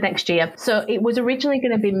 September next year. So it was originally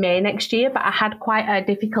going to be May next year, but I had quite a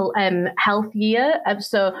difficult health year.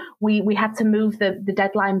 So we had to move the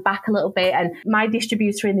deadline back a little bit. And my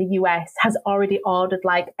distributor in the US has already ordered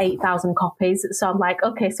 8,000 copies. So I'm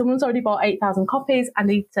okay, someone's already bought 8,000 copies. I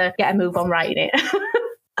need to get a move on writing it.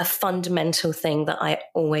 A fundamental thing that I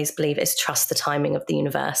always believe is trust the timing of the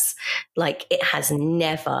universe. It has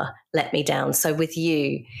never let me down. So with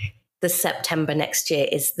you, the September next year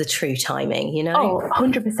is the true timing, Oh,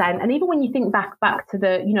 100%. And even when you think back to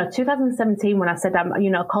the, 2017, when I said I'm,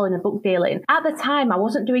 calling a book deal in, at the time, I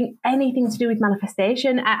wasn't doing anything to do with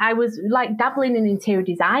manifestation. I was dabbling in interior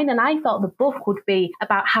design, and I thought the book would be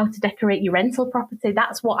about how to decorate your rental property.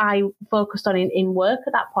 That's what I focused on in work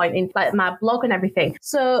at that point, in my blog and everything.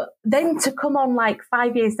 So then to come on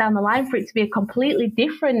 5 years down the line for it to be a completely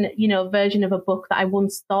different, version of a book that I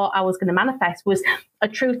once thought I was going to manifest was a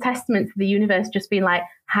true testament to the universe just being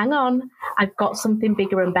hang on, I've got something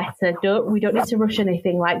bigger and better. We don't need to rush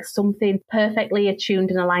anything. Something perfectly attuned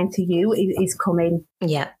and aligned to you is coming.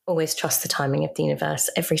 Yeah, always trust the timing of the universe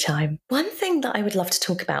every time. One thing that I would love to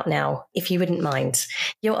talk about now, if you wouldn't mind,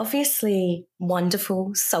 you're obviously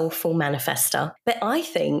wonderful, soulful manifester, but I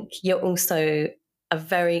think you're also a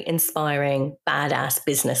very inspiring, badass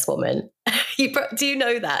businesswoman. Do you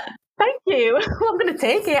know that? Thank you. I'm going to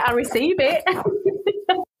take it. I receive it.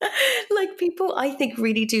 People, I think,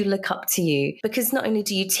 really do look up to you because not only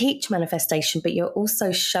do you teach manifestation, but you're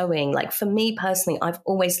also showing, for me personally, I've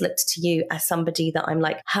always looked to you as somebody that I'm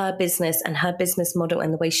her business and her business model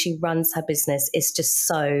and the way she runs her business is just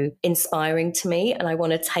so inspiring to me. And I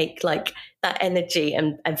want to take that energy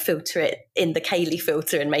and filter it in the Kaylee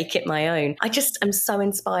filter and make it my own. I just am so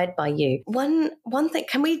inspired by you. One thing,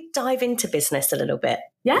 can we dive into business a little bit?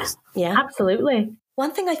 Yes, yeah, absolutely.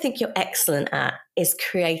 One thing I think you're excellent at is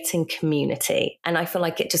creating community. And I feel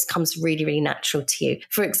it just comes really, really natural to you.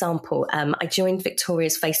 For example, I joined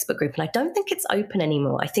Victoria's Facebook group and I don't think it's open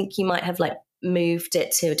anymore. I think you might have moved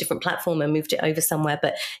it to a different platform and moved it over somewhere.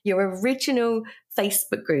 But your original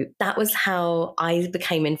Facebook group, that was how I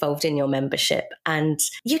became involved in your membership. And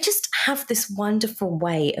you just have this wonderful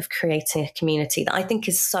way of creating a community that I think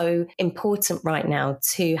is so important right now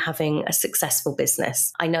to having a successful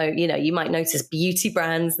business. I know, you might notice beauty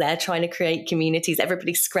brands, they're trying to create communities.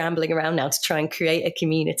 Everybody's scrambling around now to try and create a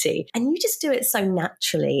community. And you just do it so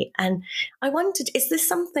naturally. And I wondered, is this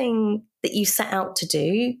something that you set out to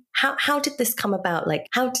do? How did this come about?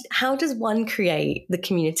 How does one create the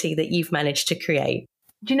community that you've managed to create?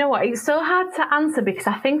 Do you know what? It's so hard to answer because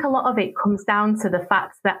I think a lot of it comes down to the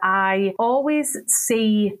fact that I always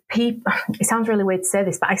see people, it sounds really weird to say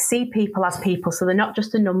this, but I see people as people. So they're not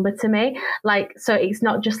just a number to me. So it's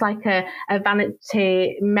not just a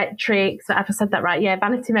vanity metrics. Have I said that right? Yeah,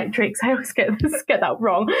 vanity metrics. I always get that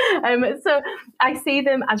wrong. So I see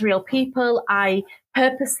them as real people. I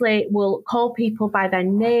purposely will call people by their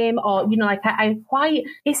name, or, you know, like I quite,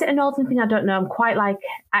 is it an northern thing? I don't know. I'm quite like,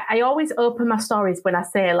 I always open my stories when I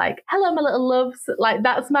say like, hello, my little loves. Like,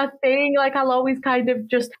 that's my thing. Like, I'll always kind of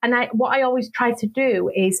just, and what I always try to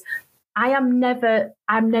do is, I'm never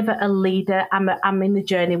a leader. I'm in the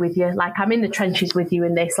journey with you. Like, I'm in the trenches with you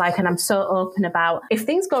in this. Like, and I'm so open about if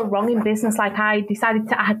things go wrong in business. Like, I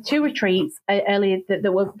had 2 retreats earlier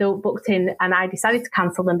that were booked in, and I decided to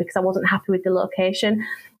cancel them because I wasn't happy with the location.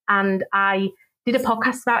 And I did a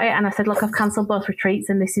podcast about it, and I said, look, I've cancelled both retreats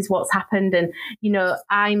and this is what's happened. And, you know,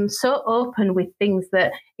 I'm so open with things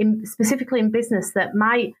that specifically in business that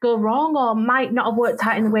might go wrong or might not have worked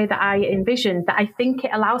out in the way that I envisioned, that I think it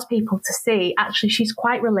allows people to see, actually, she's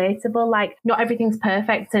quite relatable. Like, not everything's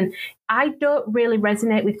perfect. And I don't really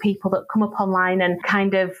resonate with people that come up online and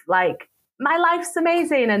kind of like, my life's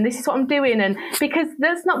amazing and this is what I'm doing. And because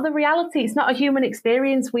that's not the reality. It's not a human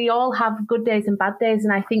experience. We all have good days and bad days.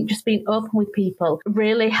 And I think just being open with people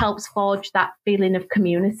really helps forge that feeling of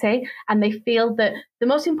community. And they feel that the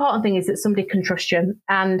most important thing is that somebody can trust you.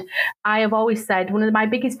 And I have always said one of my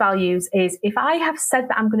biggest values is if I have said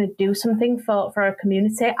that I'm going to do something for a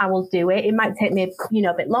community, I will do it. It might take me, you know,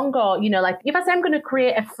 a bit longer. Or, you know, like if I say I'm going to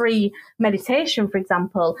create a free meditation, for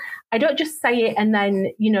example, I don't just say it and then,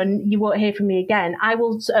 you know, you won't hear from me again. I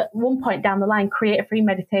will at one point down the line create a free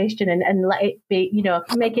meditation and let it be, you know,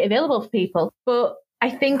 make it available for people. But I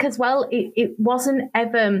think as well, it wasn't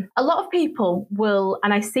ever, a lot of people will,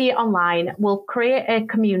 and I see it online, will create a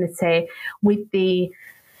community with the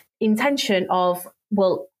intention of,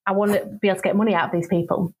 well, I want to be able to get money out of these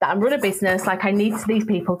people, that I'm run a business. Like, I need these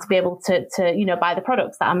people to be able to you know, buy the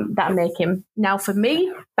products that I'm making. Now, for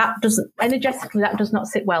me, that doesn't, energetically, that does not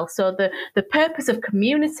sit well. So the purpose of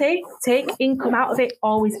community, take income out of it,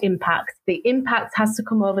 always impact. The impact has to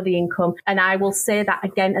come over the income. And I will say that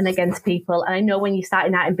again and again to people. And I know when you're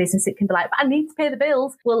starting out in business, it can be like, but I need to pay the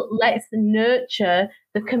bills. Well, let's nurture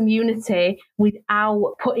the community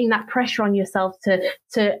without putting that pressure on yourself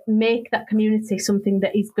to make that community something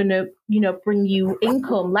that is going to, you know, bring you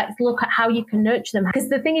income. Let's look at how you can nurture them. Because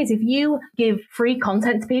the thing is, if you give free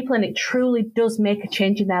content to people and it truly does make a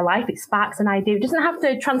change in their life, it sparks an idea. It doesn't have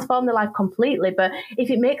to transform their life completely, but if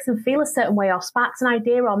it makes them feel a certain way or sparks an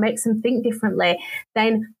idea or makes them think differently,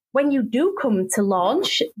 then when you do come to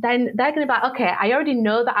launch, then they're going to be like, okay, I already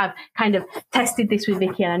know that I've kind of tested this with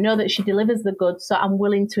Vicky and I know that she delivers the goods. So I'm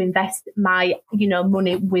willing to invest my, you know,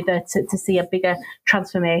 money with her to see a bigger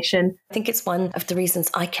transformation. I think it's one of the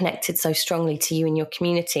reasons I connected so strongly to you and your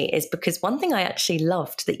community is because one thing I actually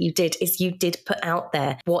loved that you did is you did put out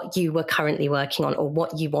there what you were currently working on or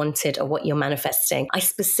what you wanted or what you're manifesting. I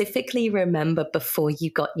specifically remember before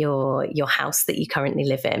you got your house that you currently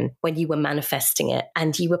live in, when you were manifesting it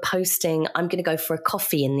and you were posting, I'm going to go for a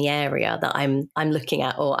coffee in the area that I'm looking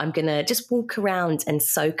at, or I'm going to just walk around and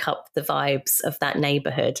soak up the vibes of that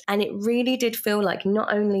neighborhood. And it really did feel like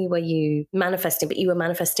not only were you manifesting, but you were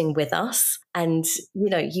manifesting with us. And, you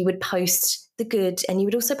know, you would post the good and you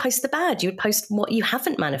would also post the bad. You would post what you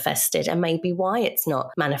haven't manifested and maybe why it's not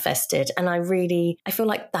manifested. And I feel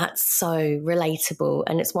like that's so relatable.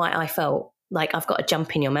 And it's why I felt like I've got to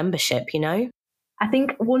jump in your membership, you know? I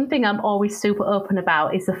think one thing I'm always super open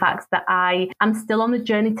about is the fact that I am still on the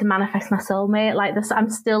journey to manifest my soulmate. Like this, I'm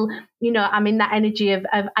still, you know, I'm in that energy of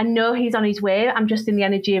I know he's on his way. I'm just in the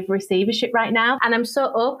energy of receivership right now. And I'm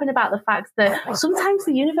so open about the fact that sometimes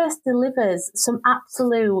the universe delivers some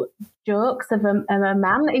absolute jokes of a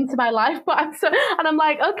man into my life, but I'm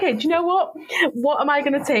like, okay, do you know what am I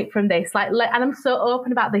going to take from this? And I'm so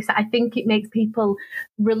open about this. I think it makes people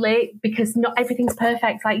relate because not everything's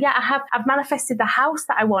perfect. Like, yeah, I've manifested the house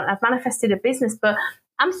that I want. I've manifested a business, but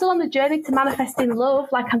I'm still on the journey to manifesting love.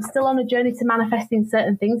 Like, I'm still on a journey to manifesting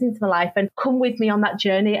certain things into my life, and come with me on that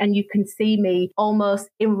journey. And you can see me almost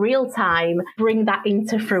in real time bring that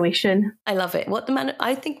into fruition. I love it.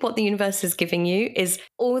 I think what the universe is giving you is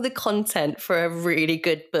all the content for a really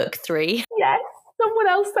good book 3. Yes. Someone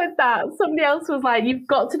else said that. Somebody else was like, you've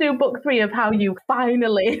got to do book 3 of how you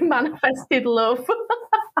finally manifested love.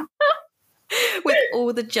 With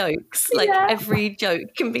all the jokes, like every joke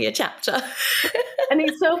can be a chapter. And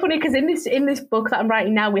it's so funny because in this book that I'm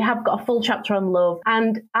writing now, we have got a full chapter on love.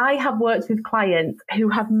 And I have worked with clients who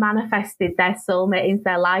have manifested their soulmate into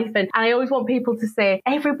their life. And I always want people to say,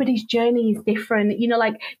 everybody's journey is different. You know,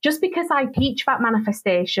 like, just because I teach about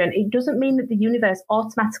manifestation, it doesn't mean that the universe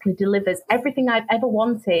automatically delivers everything I've ever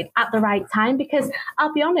wanted at the right time. Because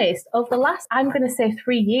I'll be honest, over the last, I'm going to say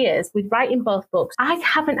 3 years with writing both books, I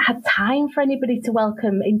haven't had time for anybody to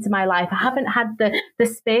welcome into my life. I haven't had the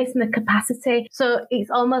space and the capacity. So So it's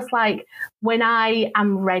almost like when I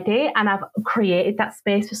am ready and I've created that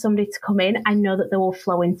space for somebody to come in, I know that they will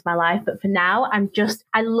flow into my life. But for now,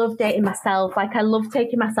 I love dating myself. Like, I love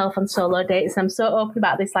taking myself on solo dates. I'm so open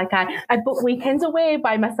about this. Like, I book weekends away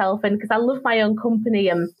by myself, and because I love my own company.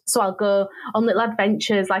 And so I'll go on little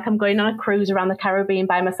adventures. Like, I'm going on a cruise around the Caribbean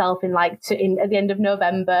by myself at the end of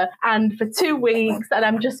November, and for 2 weeks. And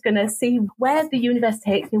I'm just going to see where the universe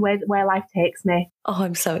takes me, where life takes me. Oh,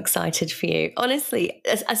 I'm so excited for you. Honestly,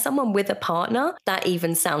 as someone with a partner, that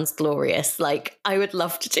even sounds glorious. Like, I would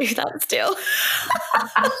love to do that still.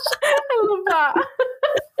 I love that.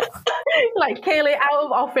 Like, Kaylee out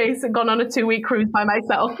of office and gone on a 2-week cruise by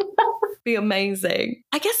myself. Be amazing.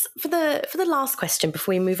 I guess for the last question,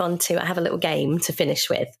 before we move on to, I have a little game to finish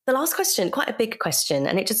with. The last question, quite a big question,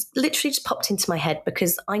 and it just literally just popped into my head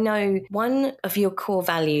because I know one of your core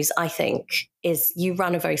values, I think, is you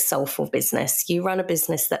run a very soulful business. You run a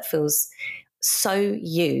business that feels so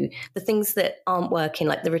you. The things that aren't working,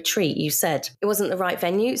 like the retreat, you said it wasn't the right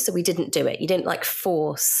venue, so we didn't do it. You didn't like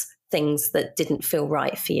force things that didn't feel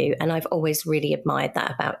right for you. And I've always really admired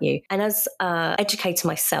that about you. And as an educator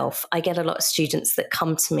myself, I get a lot of students that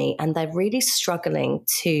come to me and they're really struggling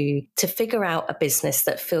to figure out a business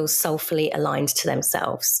that feels soulfully aligned to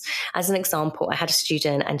themselves. As an example, I had a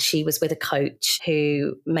student and she was with a coach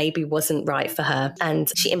who maybe wasn't right for her. And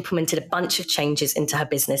she implemented a bunch of changes into her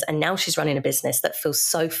business. And now she's running a business that feels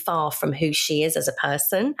so far from who she is as a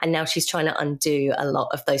person. And now she's trying to undo a lot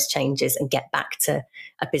of those changes and get back to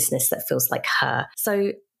a business that feels like her.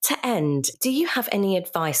 So to end, do you have any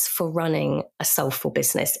advice for running a soulful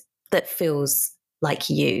business that feels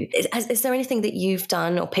like you? Is there anything that you've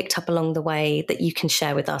done or picked up along the way that you can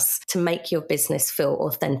share with us to make your business feel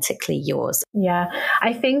authentically yours? Yeah,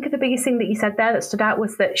 I think the biggest thing that you said there that stood out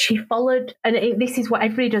was that she followed, and this is what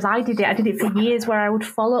everybody does. I did it for years, where I would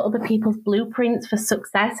follow other people's blueprints for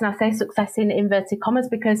success. And I say success in inverted commas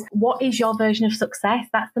because what is your version of success?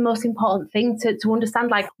 That's the most important thing to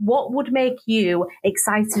understand. Like, what would make you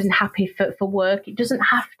excited and happy for work? It doesn't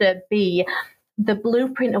have to be the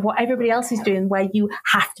blueprint of what everybody else is doing, where you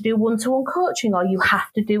have to do one-to-one coaching or you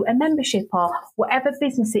have to do a membership or whatever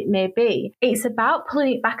business it may be. It's about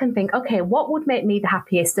pulling it back and think, okay, what would make me the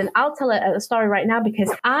happiest? And I'll tell a story right now,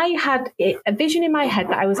 because I had a vision in my head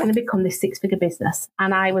that I was going to become this 6-figure business.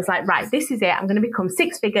 And I was like, right, this is it. I'm going to become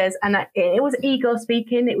 6 figures. And it was ego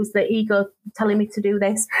speaking. It was the ego telling me to do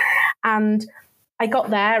this. And I got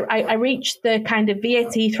there. I reached the kind of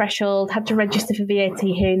VAT threshold, had to register for VAT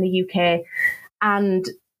here in the UK. And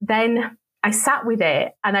then I sat with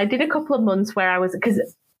it and I did a couple of months where I was, because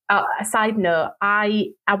a side note,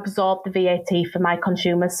 I absorbed the VAT for my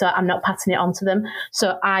consumers, so I'm not passing it on to them.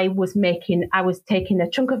 So I was taking a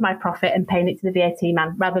chunk of my profit and paying it to the VAT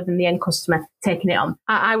man rather than the end customer taking it on.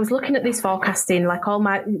 I was looking at this forecasting, like all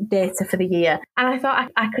my data for the year, and I thought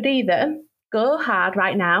I could either go hard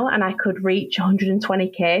right now and I could reach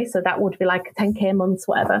 120k, so that would be like 10k months,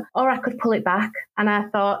 whatever, or I could pull it back. And I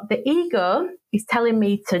thought the ego is telling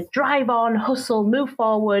me to drive on, hustle, move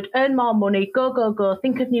forward, earn more money, go,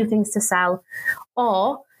 think of new things to sell.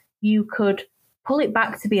 Or you could pull it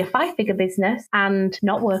back to be a 5-figure business and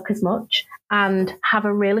not work as much and have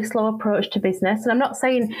a really slow approach to business. And I'm not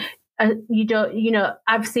saying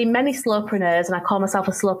I've seen many slowpreneurs, and I call myself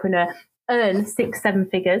a slowpreneur, earn 6-7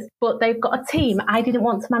 figures, but they've got a team. I didn't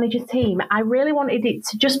want to manage a team. I really wanted it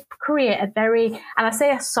to just create a very, and I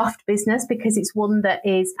say a soft business because it's one that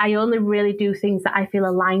is, I only really do things that I feel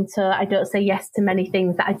aligned to. I don't say yes to many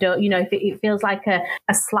things that I don't, if it feels like a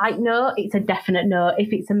slight no, it's a definite no.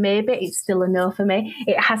 If it's a maybe, it's still a no for me.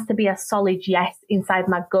 It has to be a solid yes inside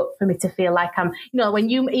my gut for me to feel like I'm, when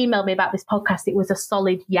you emailed me about this podcast, it was a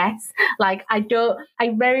solid yes. Like I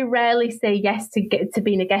very rarely say yes to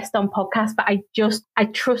being a guest on podcast, but I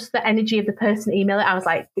trust the energy of the person emailing. I was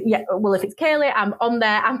like, yeah, well, if it's Kaylee, I'm on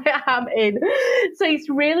there, I'm in. So it's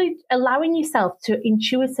really allowing yourself to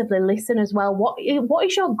intuitively listen as well. What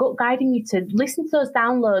is your gut guiding you to listen to those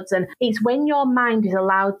downloads? And it's when your mind is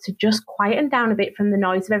allowed to just quieten down a bit from the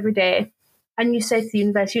noise of every day. And you say to the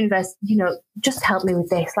universe, just help me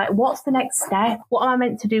with this. Like, what's the next step? What am I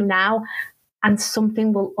meant to do now? And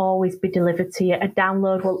something will always be delivered to you. A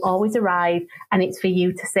download will always arrive. And it's for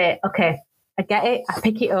you to say, okay, I get it. I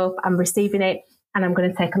pick it up. I'm receiving it. And I'm going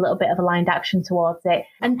to take a little bit of aligned action towards it.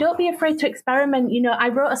 And don't be afraid to experiment. I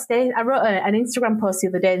wrote an Instagram post the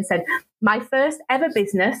other day and said, my first ever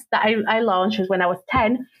business that I launched was when I was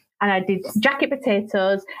 10. And I did jacket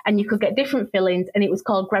potatoes, and you could get different fillings, and it was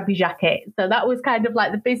called Grab Your Jacket. So that was kind of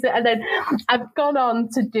like the business. And then I've gone on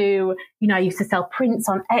to do, I used to sell prints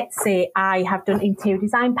on Etsy. I have done interior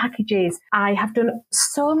design packages. I have done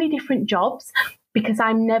so many different jobs. because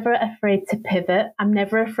I'm never afraid to pivot. I'm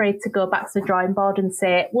never afraid to go back to the drawing board and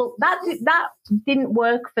say, well, that didn't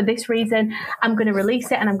work for this reason. I'm going to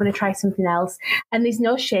release it and I'm going to try something else. And there's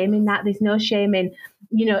no shame in that. There's no shame in,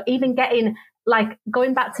 even getting like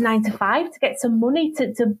going back to 9 to 5 to get some money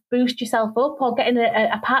to boost yourself up, or getting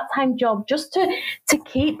a part-time job just to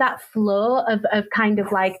keep that flow of kind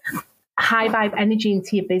of like high vibe energy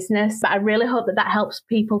into your business. But I really hope that helps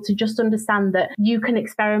people to just understand that you can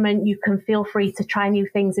experiment, you can feel free to try new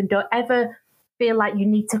things, and don't ever feel like you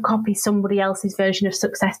need to copy somebody else's version of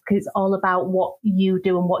success, because it's all about what you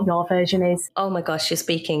do and what your version is. Oh my gosh, you're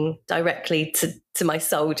speaking directly to my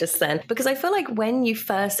soul just then, because I feel like when you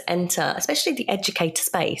first enter, especially the educator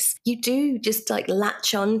space, you do just like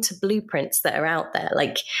latch on to blueprints that are out there.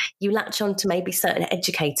 Like you latch on to maybe certain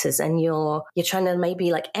educators, and you're trying to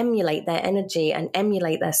maybe like emulate their energy and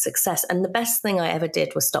emulate their success. And the best thing I ever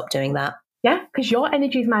did was stop doing that. Yeah, because your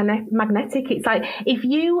energy is magnetic. It's like if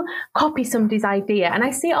you copy somebody's idea, and I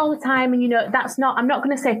see it all the time, and that's not, I'm not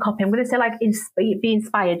going to say copy, I'm going to say like be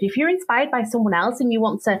inspired. If you're inspired by someone else and you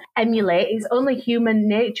want to emulate, it's only human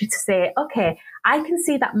nature to say, okay, I can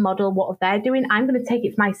see that model, what they're doing, I'm going to take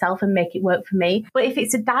it for myself and make it work for me. But if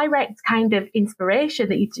it's a direct kind of inspiration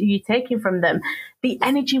that you're taking from them, the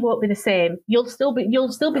energy won't be the same. You'll still be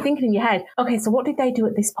thinking in your head, okay, so what did they do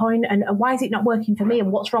at this point, and why is it not working for me,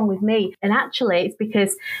 and what's wrong with me? And actually, it's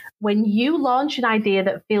because when you launch an idea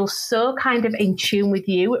that feels so kind of in tune with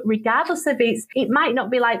you, regardless of it might not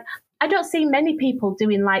be like, I don't see many people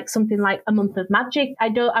doing like something like a month of magic.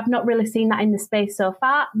 I've not really seen that in the space so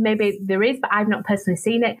far. Maybe there is, but I've not personally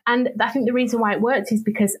seen it. And I think the reason why it worked is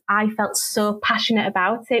because I felt so passionate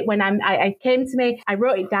about it. When I came to me, I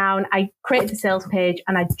wrote it down, I created a sales page,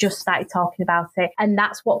 and I just started talking about it. And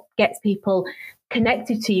that's what gets people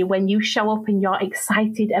connected to you, when you show up and you're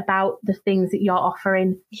excited about the things that you're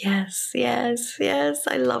offering. Yes.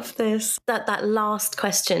 I love this. That last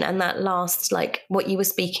question and that last, like what you were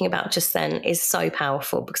speaking about just then, is so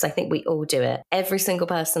powerful, because I think we all do it. Every single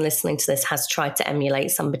person listening to this has tried to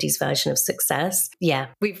emulate somebody's version of success. Yeah,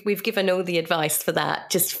 we've given all the advice for that.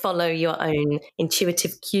 Just follow your own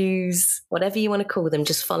intuitive cues, whatever you want to call them,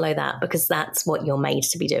 just follow that, because that's what you're made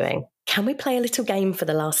to be doing. Can we play a little game for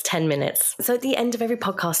the last 10 minutes? So at the end of every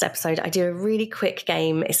podcast episode, I do a really quick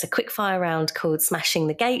game. It's a quick fire round called Smashing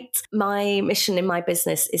the Gate. My mission in my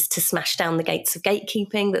business is to smash down the gates of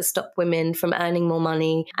gatekeeping that stop women from earning more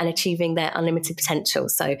money and achieving their unlimited potential.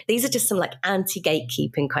 So these are just some like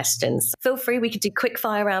anti-gatekeeping questions. Feel free, we could do quick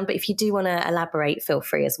fire round, but if you do want to elaborate, feel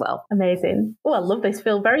free as well. Amazing. Oh, I love this.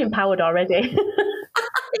 Feel very empowered already.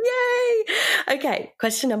 Yay! Okay,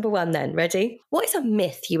 question number 1 then. Ready? What is a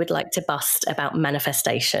myth you would like to bust about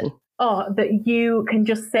manifestation? Oh, that you can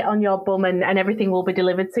just sit on your bum and everything will be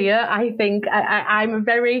delivered to you. I think I'm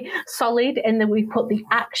very solid in that we put the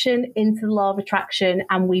action into the law of attraction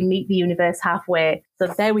and we meet the universe halfway. So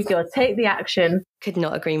there we go. Take the action. Could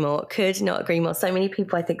not agree more. So many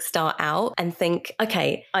people, I think, start out and think,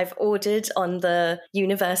 okay, I've ordered on the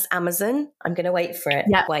universe Amazon. I'm going to wait for it.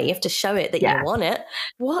 Yep. Wait, you have to show it that you want it.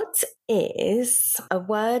 What is a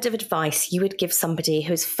word of advice you would give somebody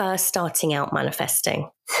who's first starting out manifesting?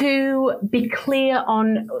 To be clear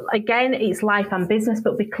on, again, it's life and business,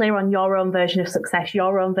 but be clear on your own version of success,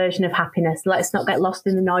 your own version of happiness. Let's not get lost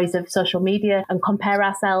in the noise of social media and compare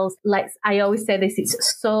ourselves. I always say this, it's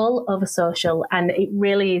soul over social, and it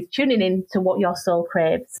really is tuning in to what your soul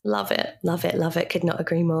craves. Love it. Could not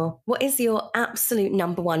agree more. What is your absolute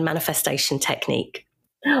number 1 manifestation technique?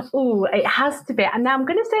 Oh, it has to be. And now I'm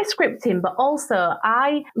going to say scripting, but also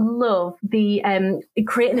I love the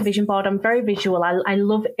creating a vision board. I'm very visual. I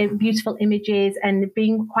love beautiful images and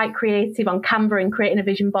being quite creative on Canva and creating a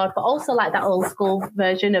vision board, but also like that old school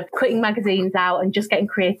version of cutting magazines out and just getting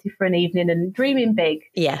creative for an evening and dreaming big.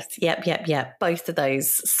 Yes. Yep. Both of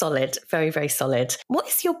those solid. Very, very solid. What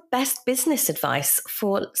is your best business advice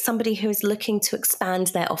for somebody who is looking to expand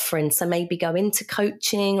their offering? So maybe go into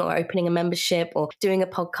coaching or opening a membership or doing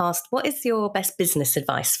a podcast. What is your best business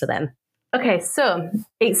advice for them? Okay, so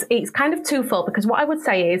it's kind of twofold, because what I would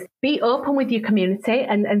say is be open with your community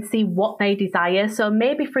and see what they desire. So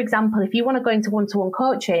maybe, for example, if you want to go into one-to-one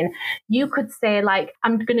coaching, you could say like,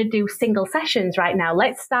 I'm going to do single sessions right now.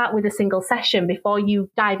 Let's start with a single session before you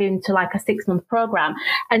dive into like a 6-month program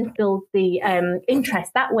and build the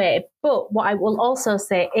interest that way. But what I will also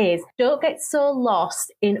say is don't get so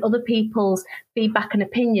lost in other people's feedback and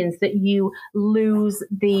opinions that you lose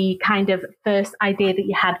the kind of first idea that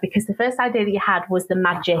you had, because the first idea that you had was the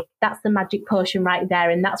magic. That's the magic potion right there.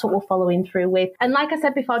 And that's what we're following through with. And like I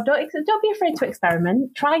said before, don't be afraid to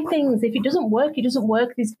experiment. Try things. If it doesn't work, it doesn't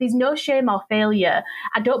work. There's no shame or failure.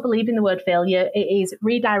 I don't believe in the word failure. It is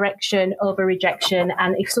redirection over rejection.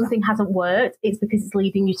 And if something hasn't worked, it's because it's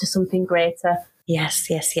leading you to something greater. Yes,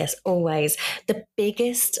 always. The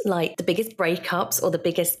biggest breakups or the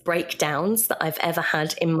biggest breakdowns that I've ever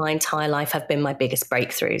had in my entire life have been my biggest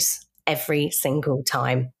breakthroughs every single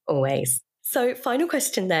time, always. So final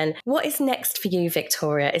question then, what is next for you,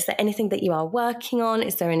 Victoria? Is there anything that you are working on?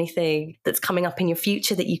 Is there anything that's coming up in your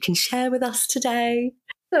future that you can share with us today?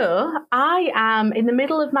 So I am in the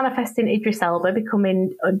middle of manifesting Idris Elba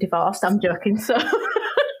becoming divorced. I'm joking. So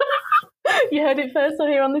you heard it first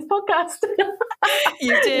here on this podcast.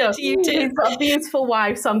 You did. He's got a beautiful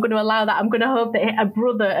wife, so I'm going to allow that. I'm going to hope that a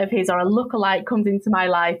brother of his or a lookalike comes into my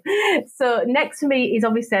life. So next for me is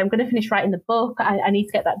obviously I'm going to finish writing the book. I need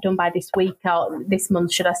to get that done by this week or this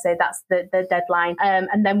month, should I say. That's the deadline.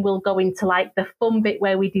 And then we'll go into like the fun bit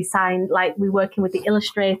where we design, like we're working with the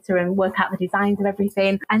illustrator and work out the designs of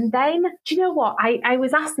everything. And then, do you know what? I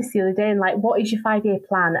was asked this the other day, and like, what is your 5-year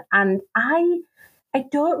plan? And I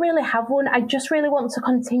don't really have one. I just really want to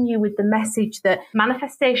continue with the message that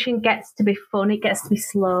manifestation gets to be fun. It gets to be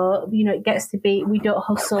slow. It gets to be, we don't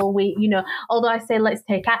hustle. Although I say, let's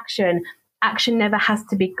take action. Action never has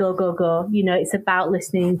to be go, go, go. It's about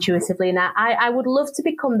listening intuitively. And I would love to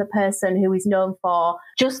become the person who is known for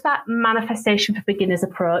just that manifestation for beginners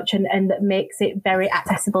approach and that makes it very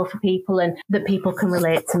accessible for people and that people can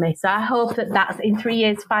relate to me. So I hope that that's in 3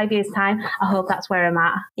 years, 5 years time, I hope that's where I'm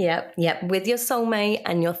at. Yep. With your soulmate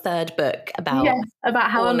and your third book about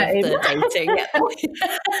how I met him. Dating.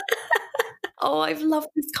 Oh, I've loved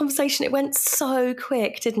this conversation. It went so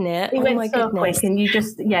quick, didn't it? It went so quick. And you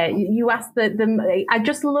just, you asked I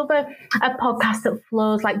just love a podcast that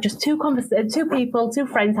flows like just two people, two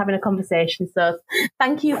friends having a conversation. So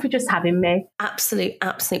thank you for just having me. Absolute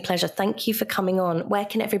pleasure. Thank you for coming on. Where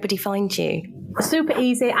can everybody find you? Super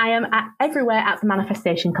easy. I am everywhere at The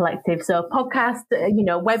Manifestation Collective. So podcast,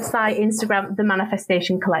 website, Instagram, The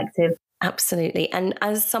Manifestation Collective. Absolutely. And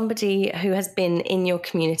as somebody who has been in your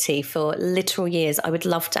community for literal years, I would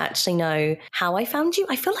love to actually know how I found you.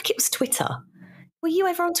 I feel like it was Twitter. Were you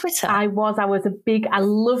ever on Twitter? I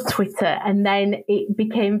love Twitter. And then it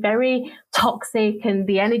became very toxic and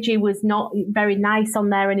the energy was not very nice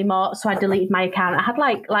on there anymore. So I deleted my account.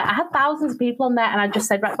 I had thousands of people on there and I just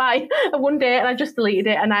said, right, bye. One day and I just deleted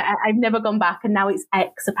it and I've never gone back. And now it's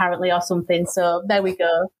X apparently or something. So there we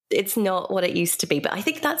go. It's not what it used to be, but I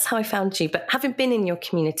think that's how I found you. But having been in your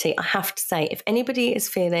community, I have to say, if anybody is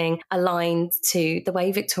feeling aligned to the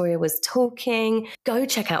way Victoria was talking, go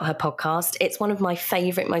check out her podcast. It's one of my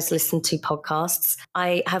favorite, most listened to podcasts.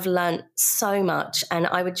 I have learned so much, and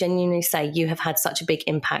I would genuinely say you have had such a big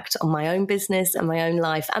impact on my own business and my own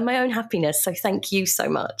life and my own happiness. So thank you so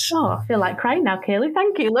much. Oh, I feel like crying now, Kaylee.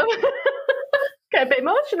 Thank you, love. Get a bit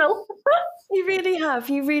emotional. You really have.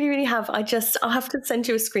 You really, really have. I'll have to send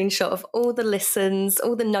you a screenshot of all the listens,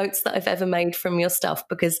 all the notes that I've ever made from your stuff,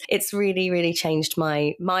 because it's really, really changed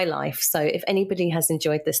my life. So if anybody has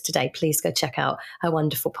enjoyed this today, please go check out her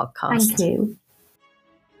wonderful podcast. Thank you.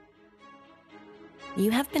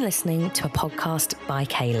 You have been listening to a podcast by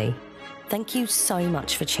Kaylee. Thank you so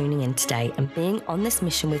much for tuning in today and being on this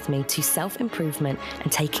mission with me to self-improvement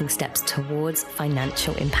and taking steps towards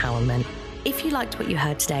financial empowerment. If you liked what you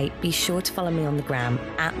heard today, be sure to follow me on the gram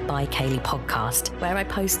at By Kaylee Podcast, where I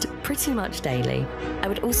post pretty much daily. I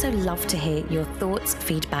would also love to hear your thoughts,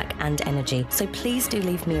 feedback, and energy. So please do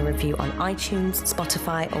leave me a review on iTunes,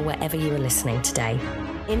 Spotify, or wherever you are listening today.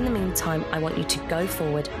 In the meantime, I want you to go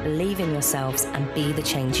forward, believe in yourselves, and be the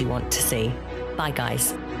change you want to see. Bye,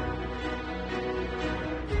 guys.